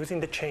using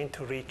the chain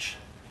to reach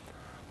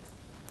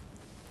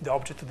the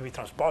object to be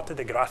transported,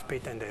 they grasp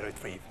it, and they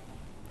retrieve.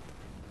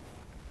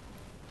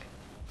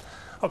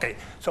 Okay,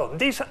 so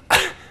this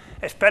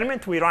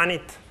experiment, we run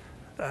it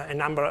a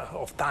number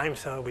of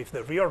times with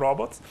the real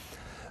robots.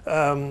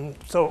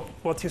 So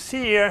what you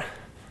see here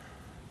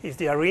is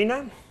the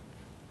arena,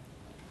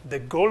 the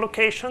goal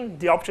location,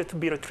 the object to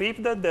be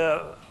retrieved,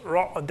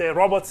 the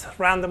robots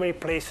randomly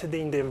placed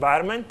in the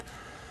environment.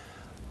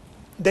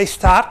 They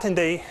start, and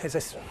they, as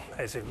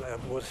I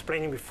was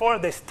explaining before,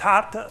 they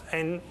start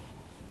and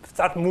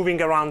start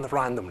moving around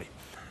randomly.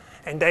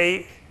 And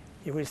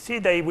you will see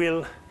they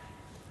will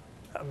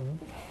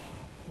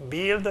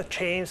build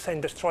chains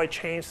and destroy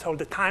chains all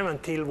the time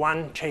until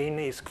one chain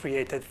is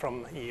created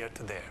from here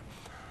to there.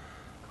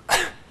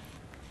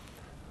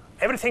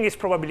 Everything is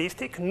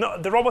probabilistic.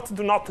 No, the robots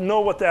do not know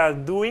what they are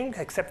doing,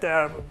 except they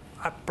are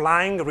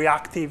applying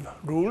reactive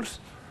rules.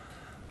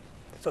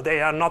 So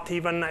they are not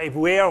even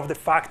aware of the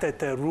fact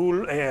that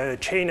a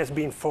chain has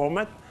been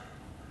formed.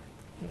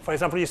 For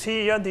example, you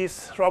see here,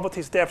 this robot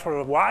is there for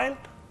a while.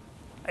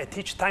 At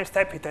each time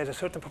step, it has a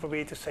certain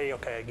probability to say,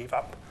 OK, I give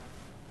up.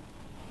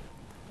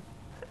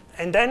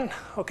 And then,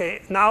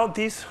 OK, now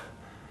this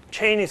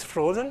chain is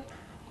frozen.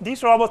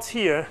 These robots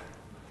here,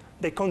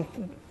 they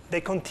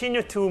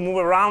continue to move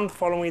around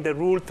following the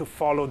rule to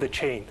follow the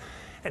chain.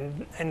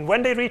 And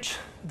when they reach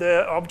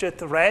the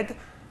object red,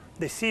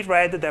 they see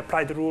red, they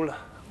apply the rule,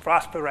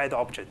 grasp a red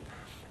object,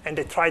 and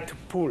they try to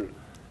pull.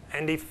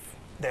 And if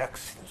they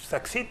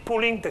succeed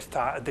pulling,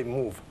 they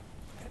move.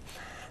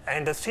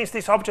 And since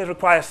this object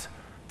requires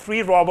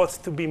 3 robots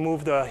to be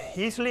moved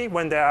easily,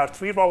 when there are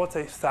 3 robots,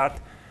 they start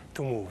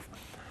to move.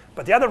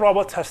 But the other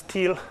robots are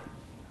still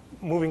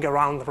moving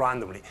around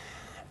randomly.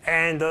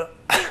 And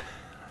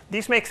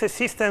this makes the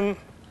system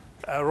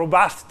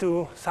robust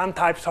to some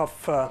types of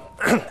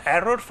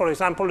error. For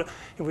example,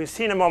 you will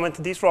see in a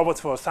moment these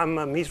robots, for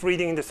some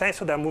misreading in the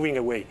sensor, they're moving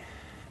away.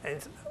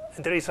 And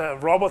there is a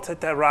robot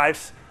that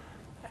arrives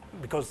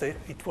because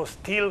it was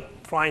still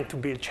trying to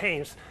build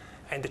chains,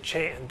 and the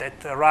chain that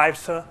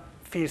arrives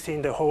fills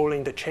in the hole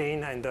in the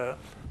chain, and the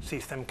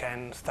system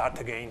can start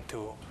again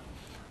to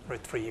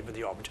retrieve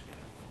the object.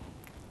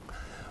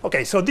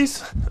 OK, so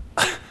this,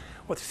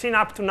 what you've seen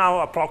up to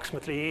now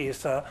approximately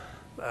is the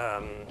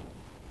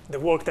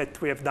work that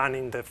we have done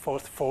in the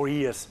first 4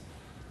 years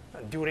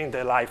during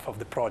the life of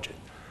the project.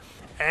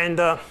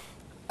 And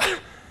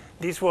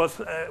this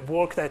was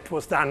work that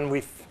was done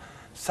with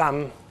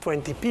some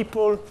 20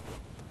 people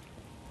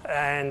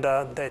and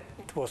that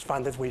was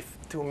funded with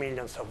 2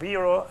 million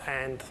euro,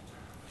 and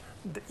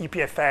the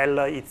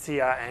EPFL,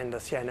 ITSIA, and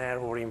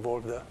CNR were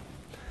involved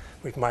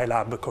with my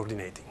lab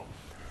coordinating.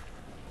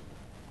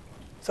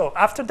 So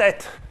after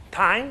that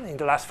time, in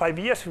the last 5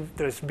 years,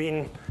 there's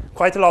been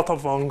quite a lot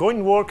of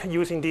ongoing work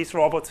using these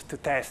robots to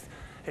test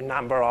a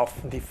number of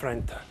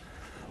different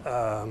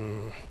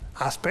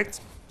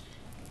aspects.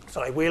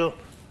 So I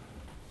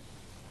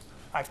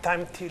have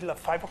time till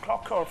 5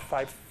 o'clock or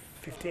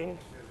 5:15?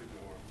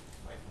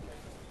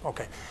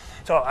 Okay.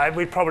 So I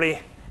will probably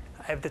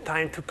have the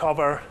time to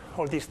cover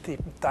all these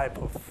type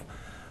of,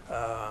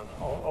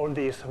 all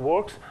these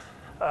works.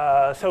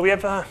 So we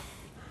have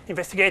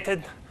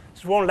investigated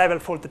swarm level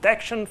fault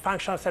detection,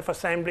 functional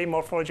self-assembly,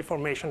 morphology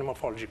formation, and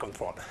morphology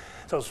control.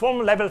 So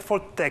swarm level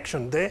fault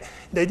detection, the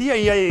idea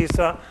here is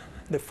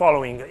the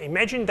following.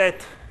 Imagine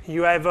that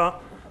you have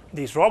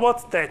these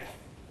robots, that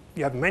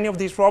you have many of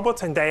these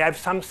robots, and they have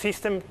some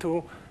system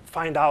to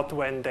find out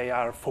when they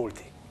are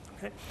faulty.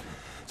 Okay?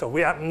 So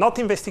we are not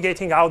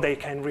investigating how they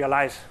can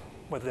realize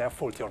whether they are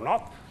faulty or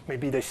not.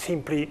 Maybe they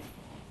simply,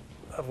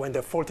 when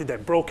they're faulty, they're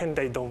broken,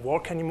 they don't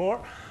work anymore,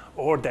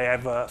 or they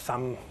have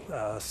some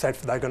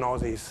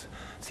self-diagnosis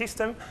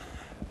system.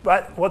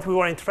 But what we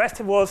were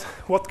interested was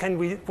what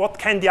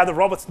can the other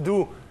robots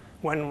do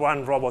when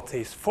one robot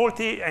is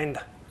faulty, and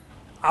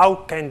how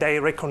can they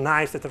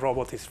recognize that the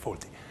robot is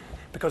faulty?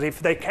 Because if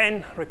they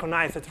can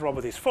recognize that the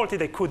robot is faulty,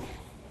 they could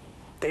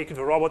take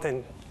the robot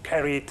and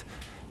carry it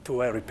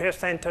to a repair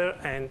center,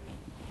 and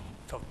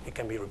so it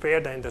can be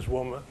repaired, and the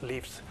swarm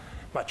lives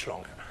much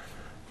longer.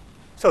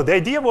 So the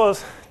idea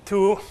was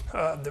to,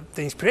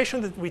 the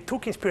inspiration that we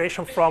took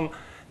inspiration from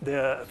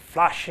the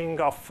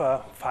flashing of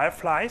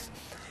fireflies,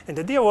 and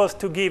the idea was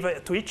to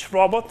give to each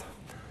robot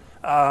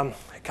a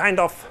kind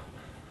of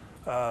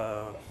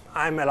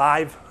I'm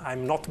alive,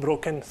 I'm not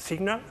broken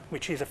signal,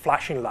 which is a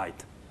flashing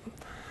light,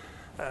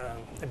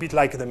 a bit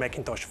like the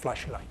Macintosh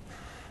flashing light.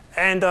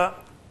 And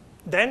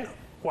then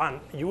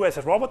you as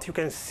a robot, you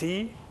can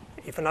see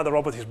if another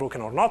robot is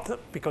broken or not,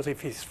 because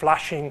if it's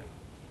flashing,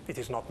 it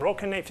is not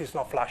broken. If it's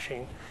not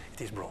flashing,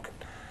 it is broken.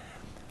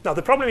 Now,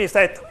 the problem is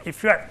that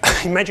if you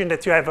imagine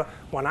that you have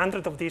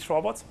 100 of these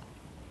robots,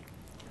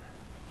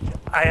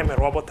 I am a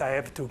robot, I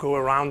have to go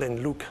around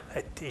and look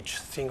at each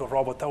single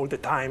robot all the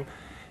time,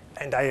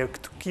 and I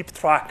have to keep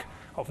track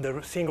of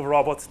the single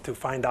robot to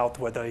find out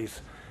whether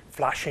it's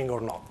flashing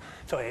or not.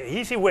 So an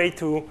easy way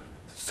to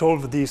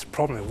solve this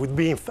problem would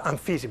be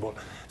unfeasible.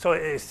 So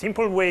a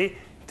simple way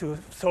to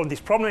solve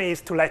this problem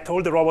is to let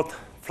all the robots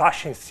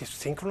flash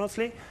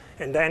synchronously,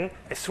 and then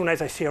as soon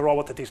as I see a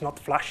robot that is not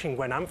flashing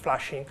when I'm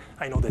flashing,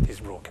 I know that it's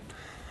broken.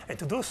 And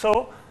to do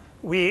so,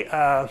 we,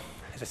 as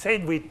I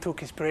said, we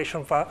took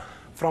inspiration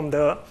from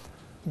the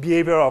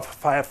behavior of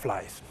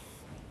fireflies.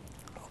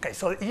 Okay,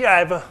 so here I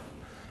have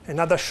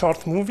another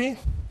short movie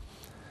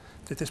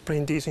that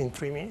explains this in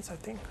 3 minutes, I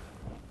think.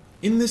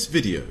 In this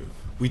video,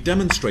 we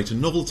demonstrate a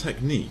novel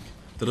technique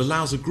that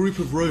allows a group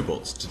of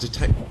robots to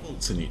detect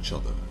faults in each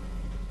other.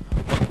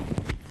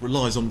 It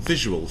relies on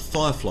visual,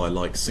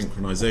 firefly-like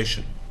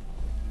synchronization.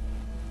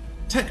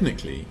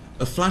 Technically,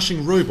 a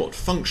flashing robot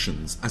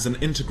functions as an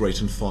integrate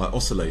and fire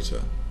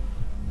oscillator.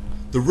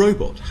 The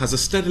robot has a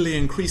steadily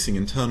increasing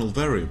internal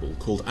variable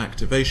called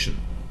activation.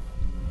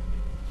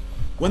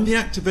 When the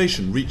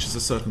activation reaches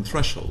a certain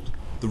threshold,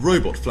 the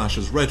robot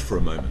flashes red for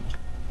a moment.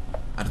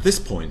 At this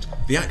point,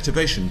 the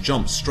activation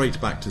jumps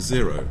straight back to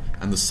 0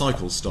 and the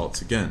cycle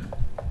starts again.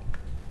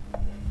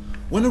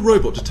 When a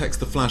robot detects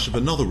the flash of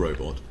another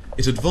robot,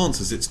 it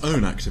advances its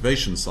own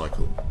activation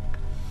cycle.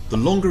 The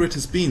longer it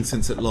has been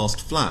since it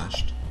last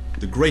flashed,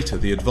 the greater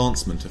the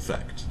advancement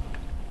effect.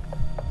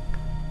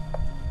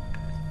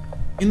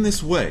 In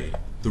this way,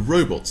 the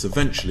robots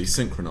eventually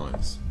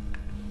synchronize.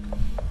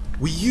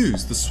 We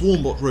use the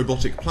SwarmBot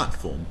robotic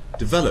platform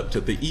developed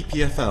at the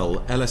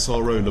EPFL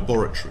LSRO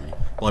laboratory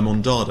by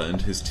Mondada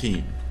and his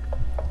team.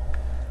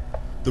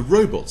 The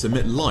robots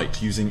emit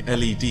light using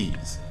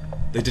LEDs.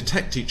 They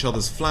detect each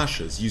other's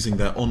flashes using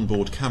their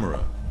onboard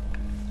camera.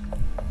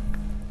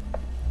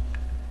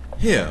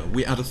 Here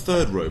we add a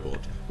third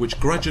robot, which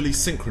gradually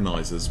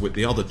synchronizes with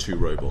the other 2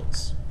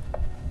 robots.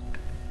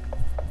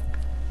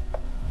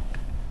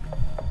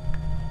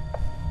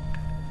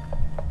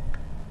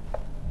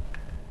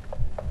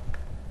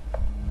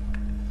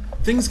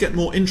 Things get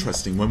more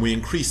interesting when we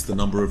increase the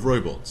number of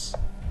robots.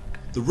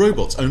 The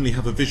robots only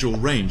have a visual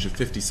range of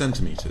 50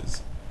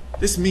 centimeters.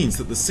 This means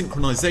that the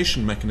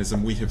synchronization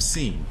mechanism we have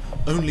seen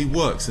only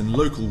works in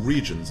local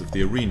regions of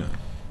the arena.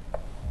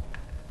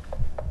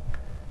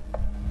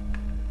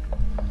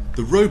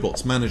 The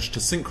robots manage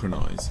to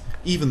synchronize,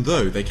 even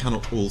though they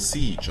cannot all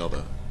see each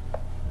other.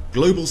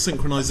 Global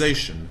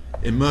synchronization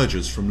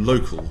emerges from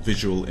local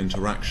visual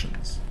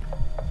interactions.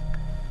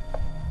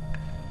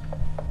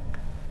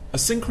 A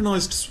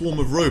synchronized swarm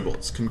of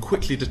robots can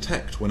quickly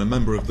detect when a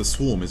member of the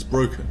swarm is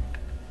broken.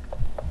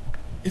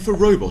 If a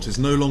robot is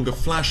no longer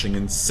flashing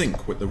in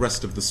sync with the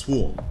rest of the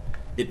swarm,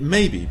 it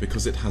may be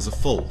because it has a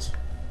fault.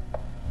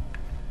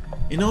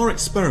 In our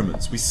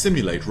experiments, we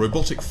simulate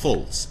robotic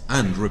faults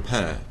and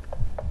repair.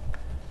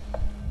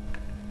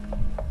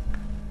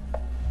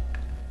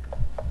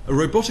 A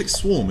robotic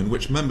swarm in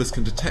which members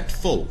can detect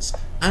faults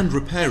and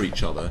repair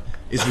each other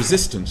is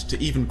resistant to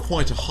even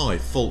quite a high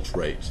fault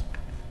rate.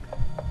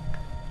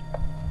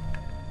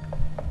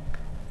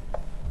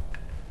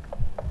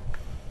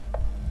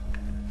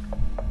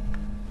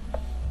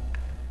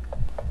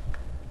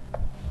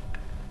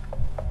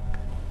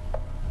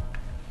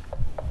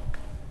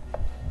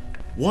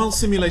 While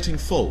simulating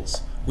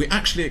faults, we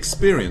actually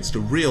experienced a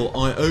real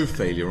I/O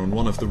failure on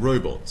one of the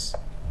robots.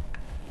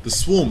 The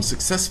swarm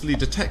successfully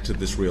detected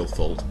this real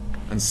fault,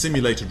 and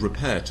simulated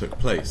repair took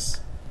place.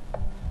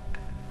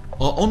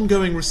 Our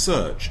ongoing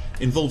research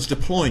involves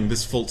deploying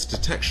this fault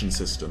detection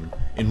system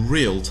in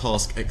real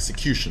task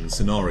execution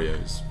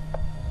scenarios.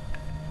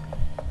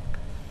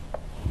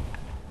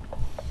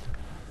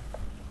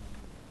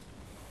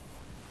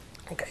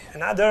 Okay,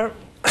 another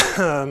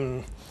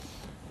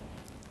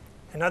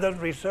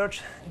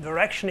research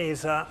direction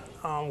is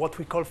on what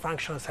we call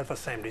functional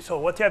self-assembly. So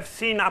what you have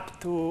seen up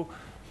to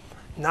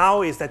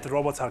now is that the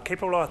robots are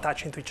capable of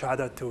attaching to each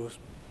other to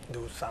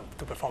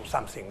perform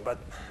something, but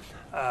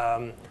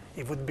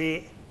it would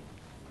be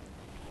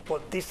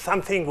this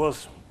something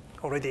was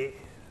already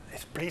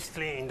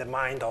explicitly in the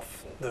mind of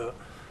the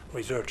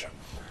researcher.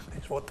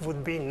 What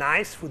would be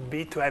nice would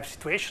be to have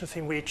situations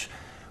in which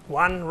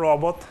one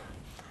robot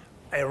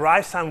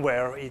arrives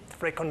somewhere, it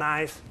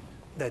recognizes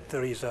that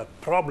there is a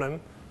problem,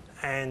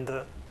 and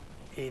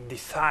it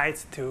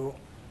decides to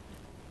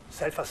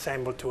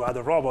self-assemble to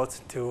other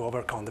robots to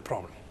overcome the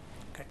problem.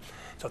 Okay?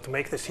 So to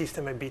make the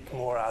system a bit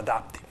more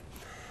adaptive.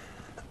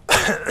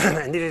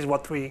 And this is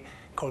what we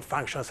call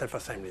functional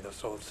self-assembly.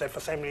 So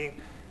self-assembly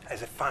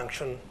as a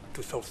function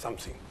to solve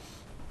something.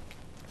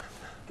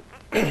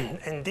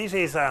 And this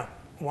is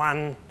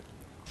one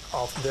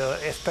of the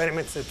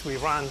experiments that we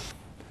run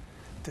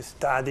to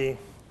study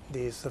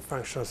this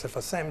functional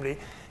self-assembly.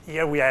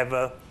 Here we have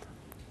a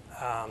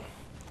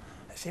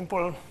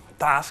simple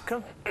task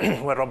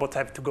where robots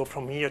have to go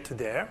from here to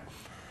there,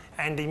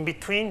 and in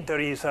between there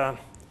is a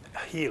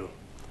hill,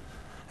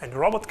 and the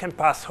robot can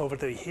pass over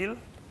the hill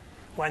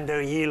when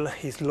the hill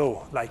is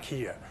low, like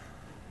here.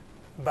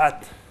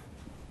 But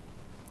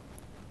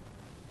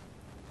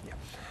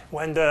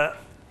when the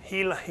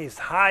hill is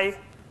high,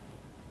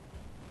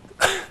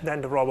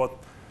 then the robot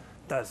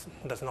does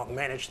not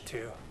manage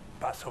to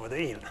pass over the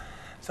hill.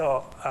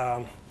 So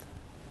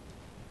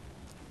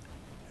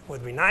it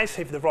would be nice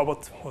if the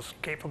robot was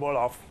capable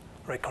of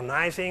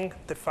recognizing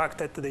the fact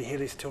that the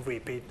hill is too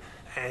rapid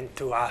and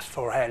to ask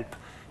for help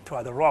to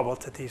other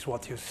robots. That is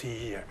what you see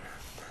here.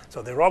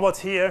 So the robots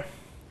here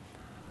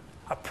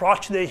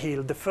approach the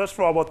hill. The first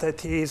robot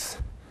that is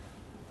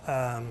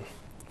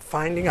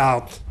finding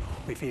out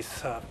with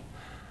his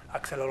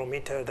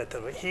accelerometer that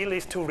the hill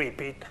is too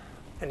rapid,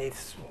 and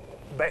it's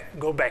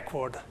go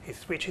backward. He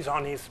switches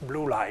on his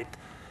blue light,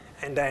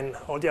 and then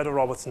all the other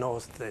robots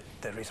knows that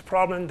there is a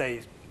problem.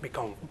 They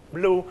become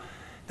blue.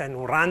 Then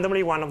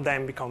randomly one of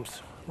them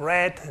becomes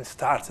red and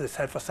starts the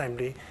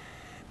self-assembly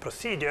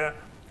procedure.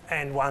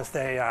 And once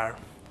they are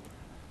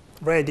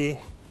ready,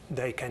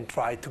 they can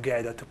try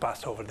together to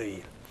pass over the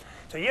hill.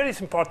 So here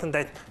it's important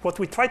that what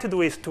we try to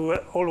do is to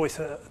always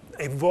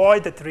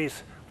avoid that there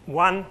is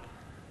one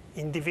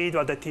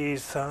individual that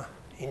is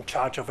in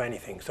charge of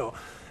anything. So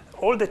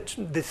all the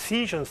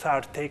decisions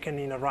are taken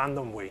in a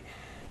random way.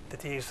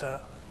 That is,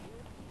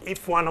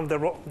 if one of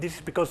the this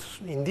is because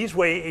in this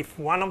way, if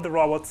one of the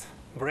robots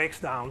breaks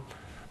down,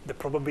 the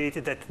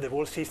probability that the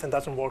whole system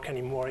doesn't work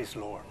anymore is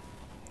lower.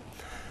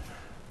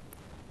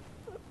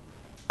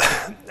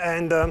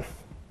 And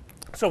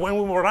so when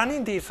we were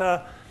running this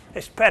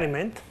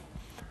experiment,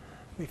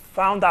 we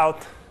found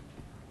out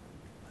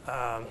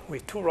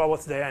with 2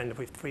 robots there and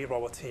with 3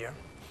 robots here,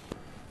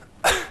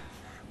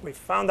 we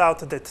found out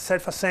that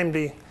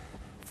self-assembly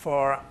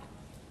for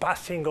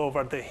passing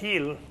over the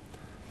hill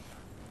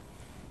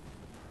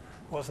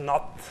was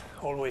not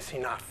always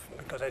enough,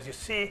 because as you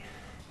see,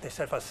 they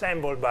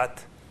self-assemble,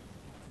 but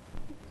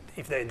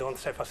if they don't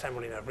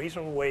self-assemble in a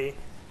reasonable way,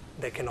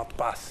 they cannot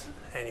pass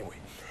anyway.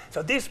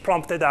 So this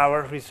prompted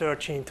our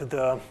research into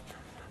the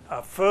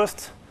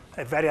first,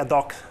 a very ad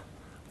hoc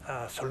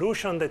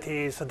solution, that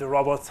is the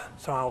robots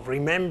somehow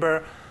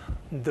remember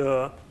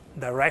the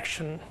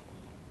direction.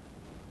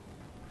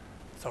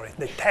 Sorry,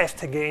 they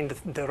test again the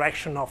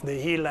direction of the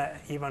hill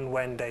even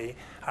when they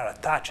are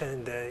attached,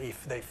 and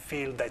if they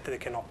feel that they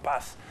cannot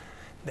pass,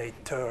 they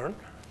turn.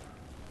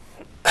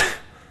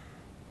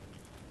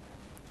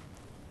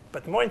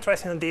 But more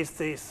interesting than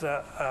this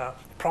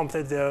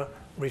prompted the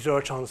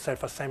research on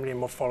self-assembly and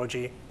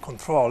morphology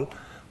control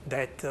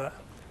that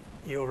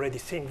you already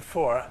seen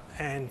before,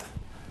 and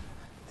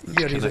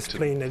here is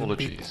explained a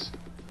bit.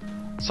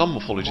 Some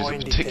morphologies are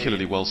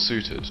particularly well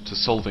suited to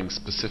solving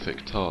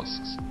specific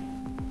tasks.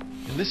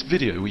 In this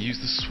video we use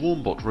the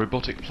SwarmBot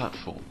robotic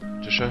platform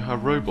to show how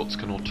robots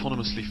can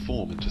autonomously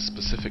form into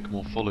specific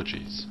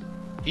morphologies.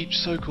 Each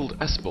so-called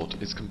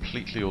S-bot is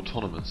completely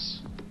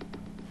autonomous.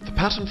 The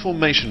pattern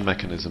formation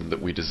mechanism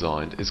that we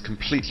designed is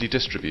completely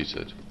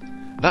distributed.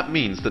 That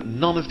means that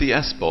none of the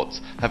S-bots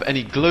have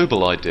any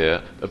global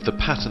idea of the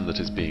pattern that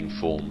is being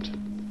formed.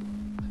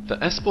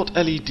 The S-bot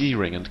LED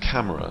ring and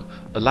camera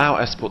allow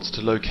S-bots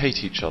to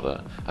locate each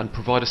other and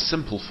provide a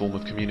simple form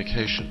of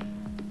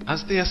communication.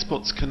 As the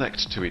S-bots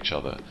connect to each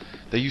other,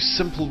 they use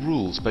simple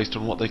rules based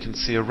on what they can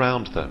see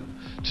around them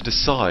to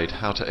decide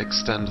how to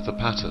extend the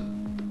pattern.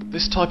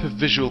 This type of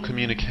visual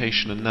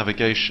communication and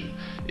navigation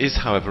is,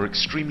 however,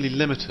 extremely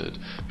limited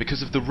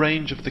because of the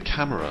range of the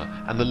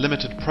camera and the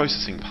limited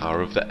processing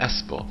power of the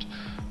S-bot,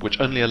 which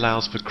only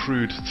allows for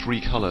crude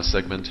three-color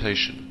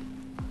segmentation.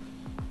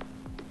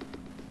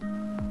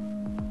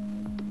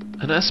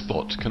 An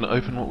S-bot can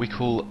open what we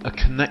call a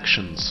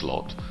connection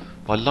slot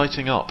by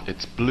lighting up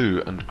its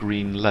blue and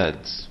green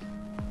LEDs.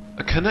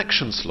 A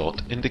connection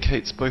slot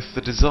indicates both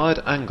the desired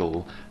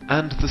angle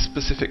and the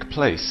specific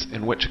place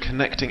in which a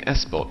connecting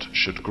S-bot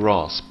should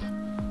grasp.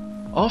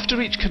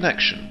 After each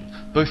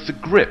connection, both the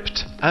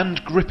gripped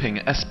and gripping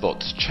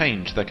S-bots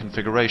change their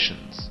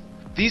configurations.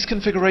 These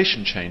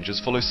configuration changes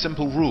follow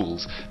simple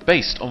rules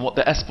based on what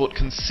the S-bot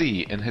can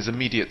see in his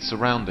immediate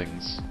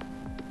surroundings.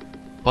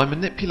 By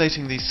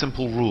manipulating these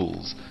simple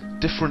rules,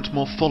 different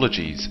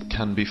morphologies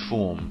can be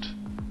formed.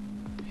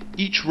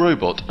 Each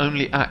robot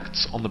only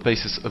acts on the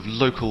basis of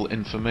local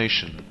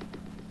information.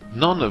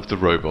 None of the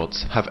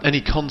robots have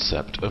any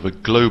concept of a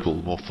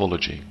global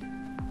morphology.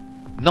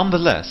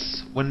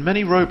 Nonetheless, when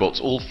many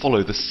robots all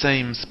follow the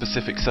same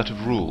specific set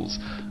of rules,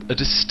 a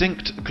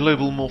distinct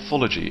global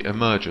morphology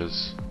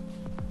emerges.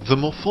 The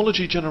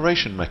morphology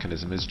generation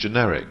mechanism is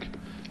generic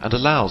and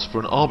allows for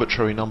an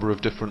arbitrary number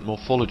of different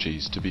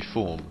morphologies to be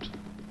formed.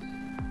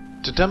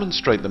 To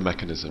demonstrate the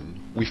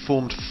mechanism, we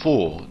formed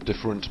 4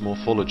 different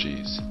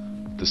morphologies: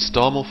 the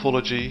star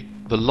morphology,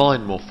 the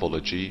line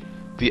morphology,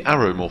 the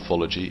arrow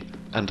morphology,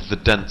 and the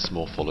dense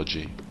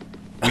morphology.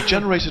 We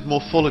generated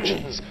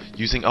morphologies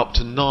using up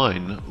to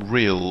 9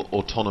 real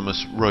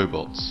autonomous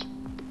robots.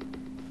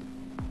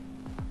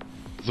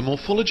 The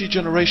morphology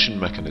generation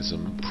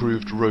mechanism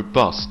proved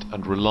robust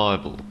and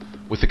reliable,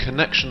 with a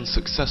connection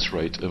success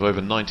rate of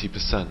over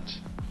 90%.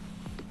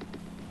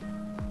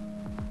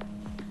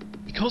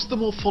 Because the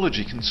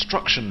morphology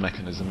construction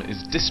mechanism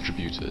is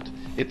distributed,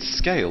 it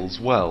scales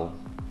well.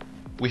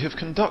 We have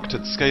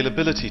conducted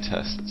scalability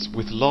tests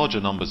with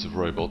larger numbers of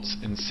robots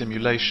in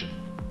simulation.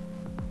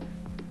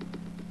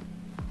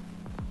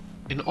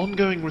 In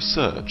ongoing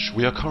research,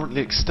 we are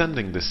currently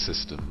extending this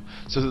system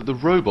so that the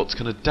robots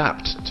can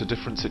adapt to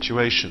different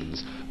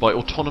situations by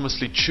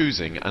autonomously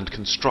choosing and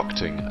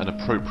constructing an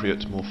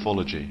appropriate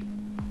morphology.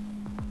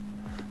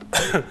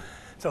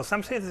 So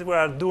something that we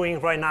are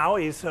doing right now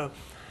is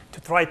to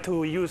try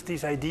to use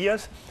these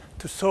ideas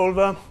to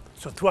solve,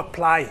 to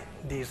apply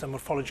this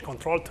morphology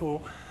control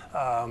to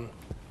a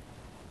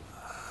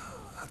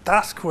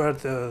task where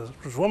the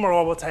swarm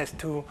robot has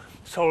to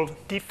solve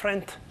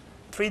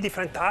 3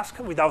 different tasks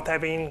without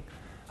having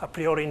a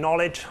priori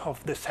knowledge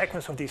of the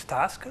sequence of these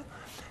tasks,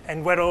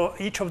 and where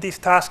each of these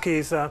tasks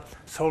is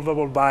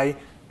solvable by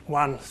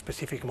one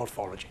specific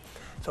morphology.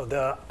 So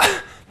the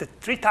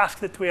 3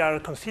 tasks that we are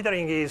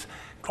considering is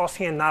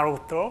crossing a narrow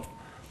trough,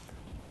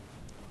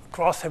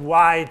 cross a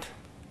wide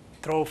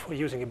trough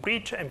using a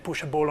bridge, and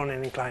push a ball on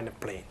an inclined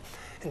plane.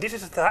 And this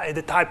is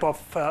the type of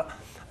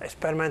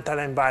experimental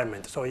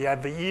environment. So you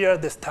have here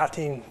the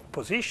starting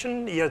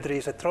position. Here there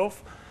is a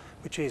trough,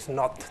 which is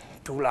not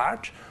too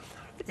large.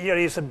 Here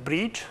is a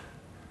bridge,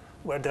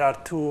 where there are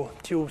 2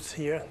 tubes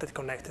here that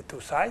connect the 2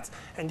 sides.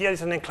 And here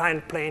is an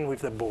inclined plane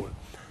with the ball.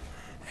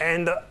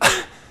 And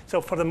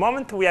so for the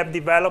moment, we have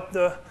developed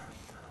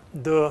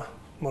the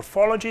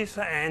morphologies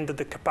and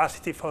the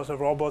capacity for the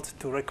robots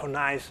to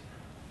recognize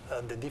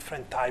the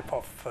different type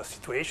of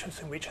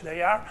situations in which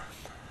they are.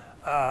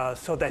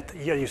 So that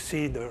here you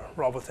see the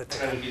robots that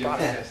can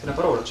pass.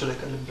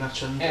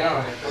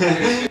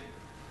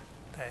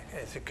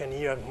 As you can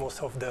hear,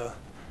 most of the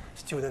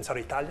students are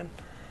Italian.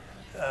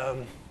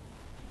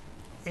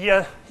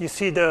 Here you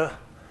see the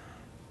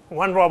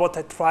one robot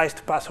that tries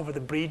to pass over the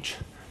bridge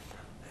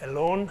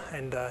alone,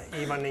 and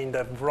even in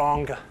the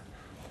wrong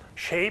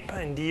shape.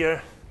 And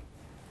here,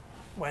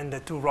 when the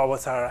 2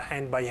 robots are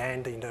hand by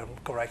hand in the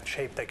correct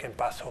shape, they can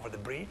pass over the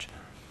bridge.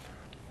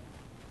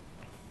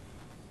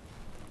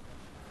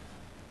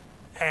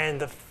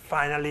 And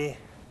finally,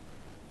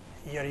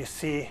 here you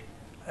see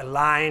a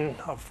line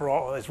of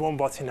swarm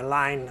bots in a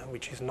line,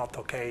 which is not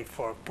OK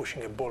for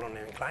pushing a ball on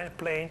an inclined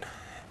plane.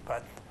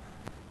 But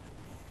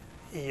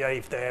here,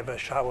 if they have a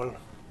shovel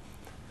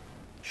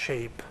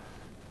shape,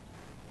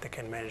 they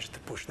can manage to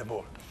push the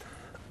ball.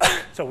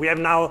 So we have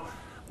now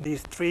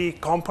these 3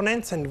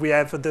 components, and we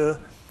have the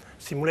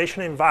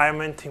simulation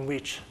environment in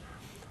which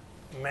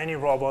many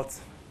robots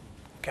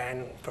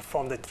can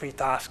perform the 3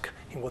 tasks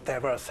in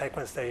whatever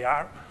sequence they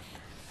are.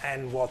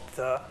 And what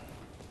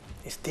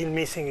is still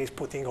missing is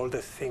putting all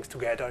the things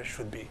together. It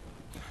should be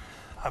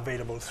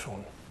available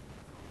soon.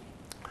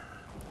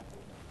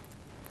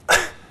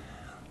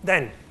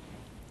 Then,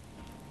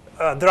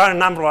 there are a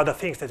number of other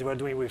things that we're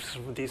doing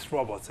with these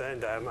robots,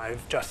 and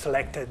I've just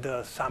selected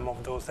some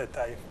of those that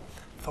I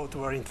thought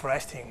were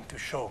interesting to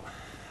show.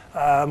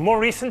 More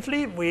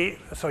recently,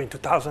 so in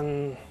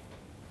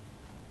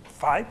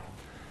 2005,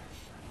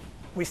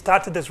 we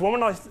started the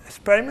Swarmonoid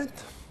experiment,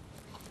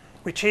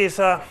 which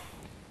is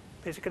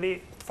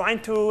basically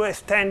trying to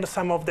extend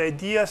some of the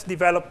ideas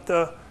developed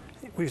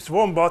with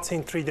swarm bots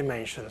in 3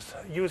 dimensions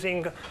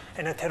using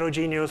an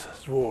heterogeneous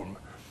swarm.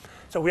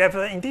 So we have,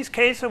 in this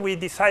case, we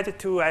decided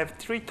to have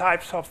 3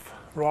 types of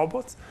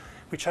robots,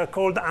 which are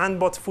called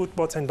handbots,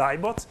 footbots, and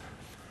eyebots.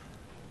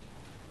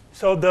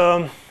 So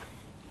the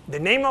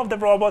name of the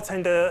robots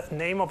and the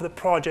name of the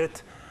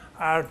project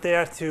are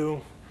there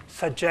to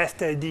suggest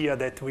the idea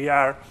that we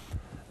have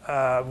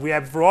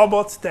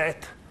robots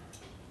that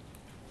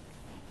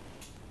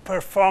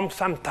perform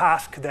some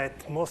task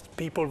that most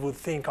people would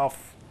think of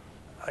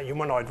a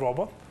humanoid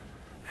robot.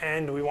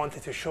 And we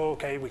wanted to show,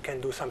 okay, we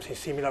can do something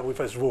similar with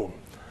a swarm.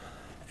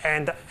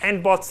 And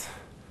handbots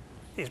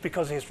is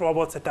because it's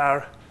robots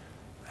that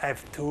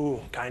have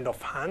 2 kind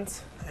of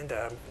hands and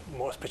are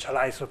more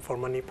specialized for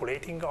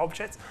manipulating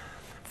objects.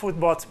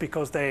 Footbots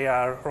because they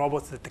are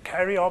robots that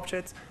carry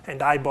objects,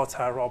 and eyebots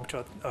are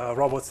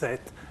robots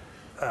that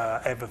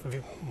have a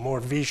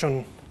more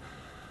vision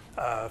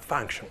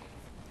function.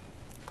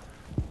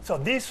 So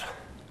this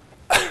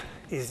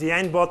is the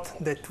handbot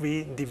that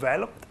we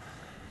developed.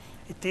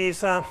 It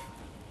is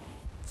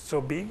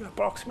so big,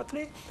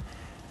 approximately.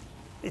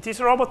 It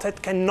is a robot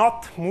that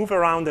cannot move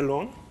around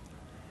alone.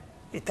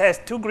 It has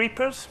 2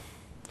 grippers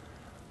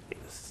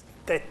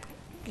that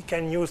it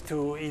can use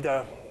to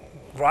either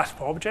grasp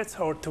objects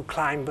or to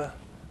climb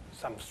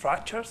some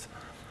structures.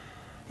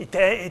 It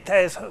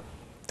has,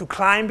 to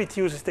climb, it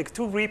uses the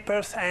 2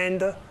 grippers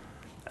and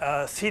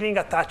a ceiling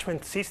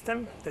attachment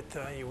system that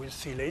you will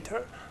see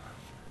later.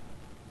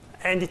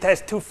 And it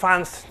has 2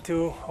 fans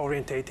to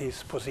orientate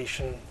its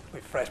position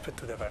with respect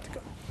to the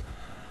vertical.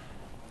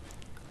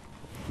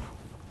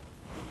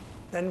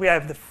 Then we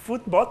have the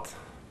footbot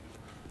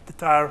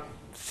that are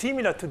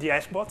similar to the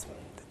S-bots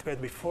that we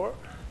had before,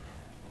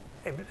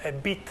 a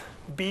bit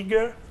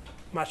bigger,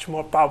 much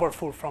more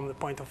powerful from the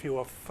point of view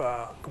of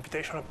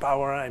computational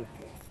power and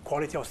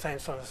quality of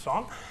sensors and so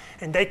on.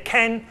 And they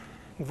can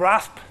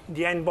grasp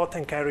the handbot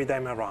and carry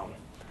them around.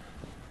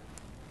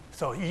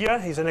 So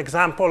here is an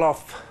example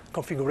of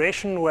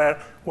configuration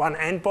where one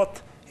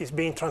handbot is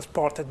being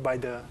transported by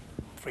the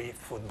 3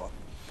 footbot.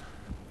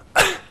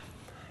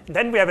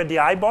 Then we have the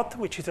eyebot,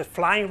 which is a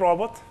flying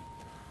robot.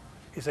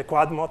 It's a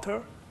quad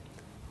motor,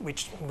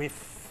 which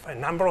with a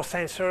number of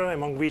sensors,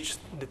 among which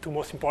the 2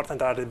 most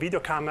important are the video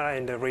camera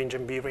and the range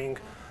and bearing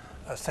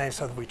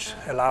sensor, which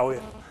allow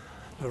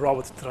the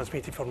robot to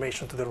transmit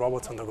information to the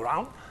robots on the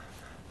ground.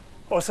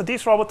 Also,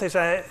 this robot is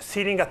a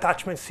ceiling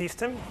attachment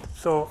system.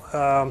 So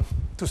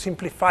to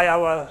simplify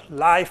our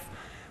life,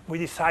 we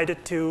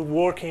decided to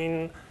work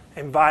in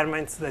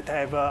environments that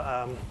have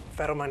a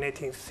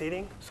ferromagnetic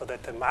ceiling, so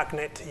that the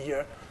magnet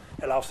here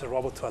allows the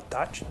robot to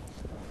attach.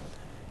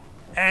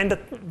 And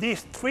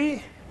these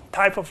 3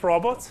 types of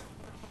robots,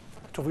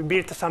 so we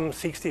built some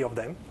 60 of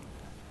them.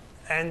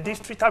 And these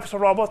 3 types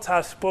of robots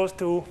are supposed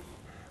to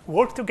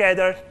work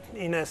together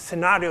in a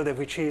scenario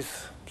which is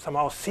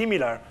somehow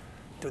similar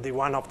to the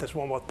one of the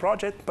SwarmBot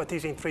project, but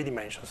is in 3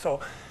 dimensions. So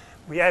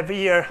we have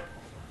here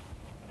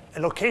a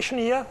location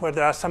here where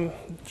there are some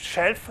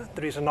shelf,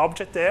 there is an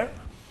object there,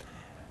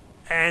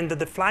 and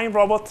the flying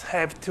robots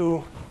have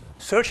to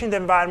search in the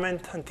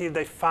environment until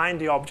they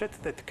find the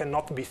object that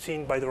cannot be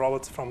seen by the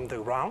robots from the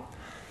ground,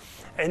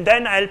 and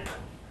then help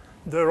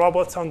the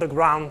robots on the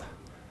ground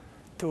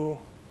to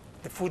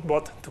the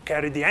footbot to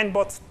carry the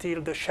handbots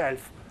till the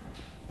shelf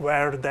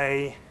where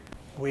they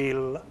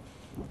will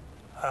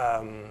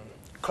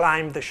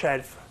climb the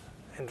shelf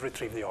and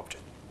retrieve the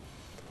object.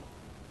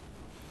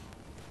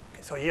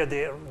 Okay, so here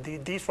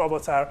these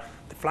robots are,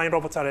 the flying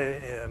robots are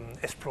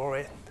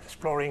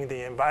exploring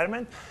the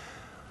environment.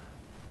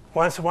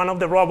 Once one of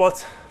the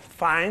robots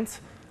finds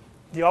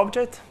the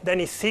object, then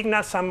it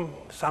signals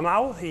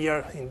somehow.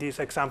 Here in this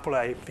example,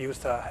 I've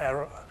used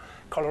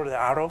colored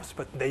arrows,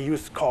 but they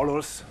use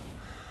colors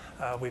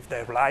with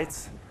their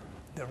lights,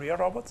 the rear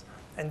robots.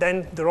 And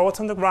then the robots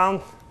on the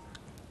ground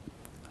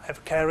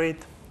have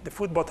carried, the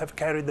footbot have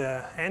carried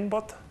the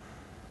handbot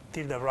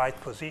till the right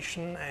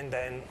position, and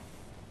then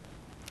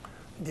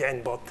the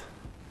handbot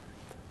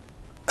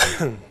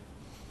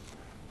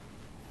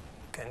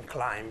can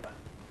climb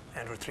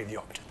and retrieve the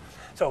object.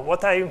 So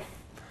what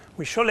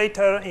we show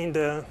later in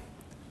the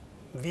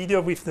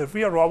video with the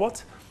real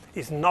robots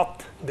is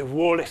not the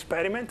whole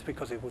experiment,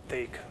 because it would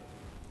take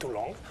too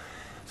long.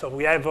 So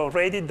we have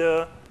already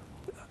the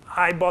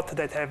iBot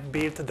that have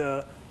built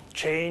the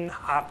chain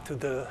up to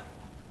the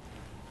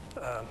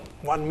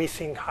one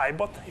missing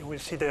iBot. You will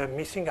see the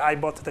missing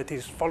iBot that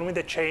is following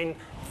the chain,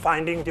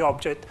 finding the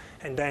object,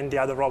 and then the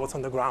other robots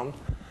on the ground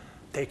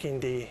taking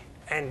the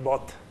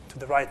handbot to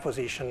the right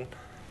position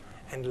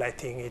and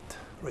letting it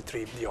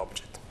retrieve the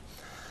object.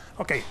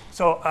 Okay,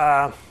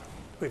 so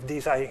with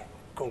this I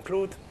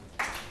conclude.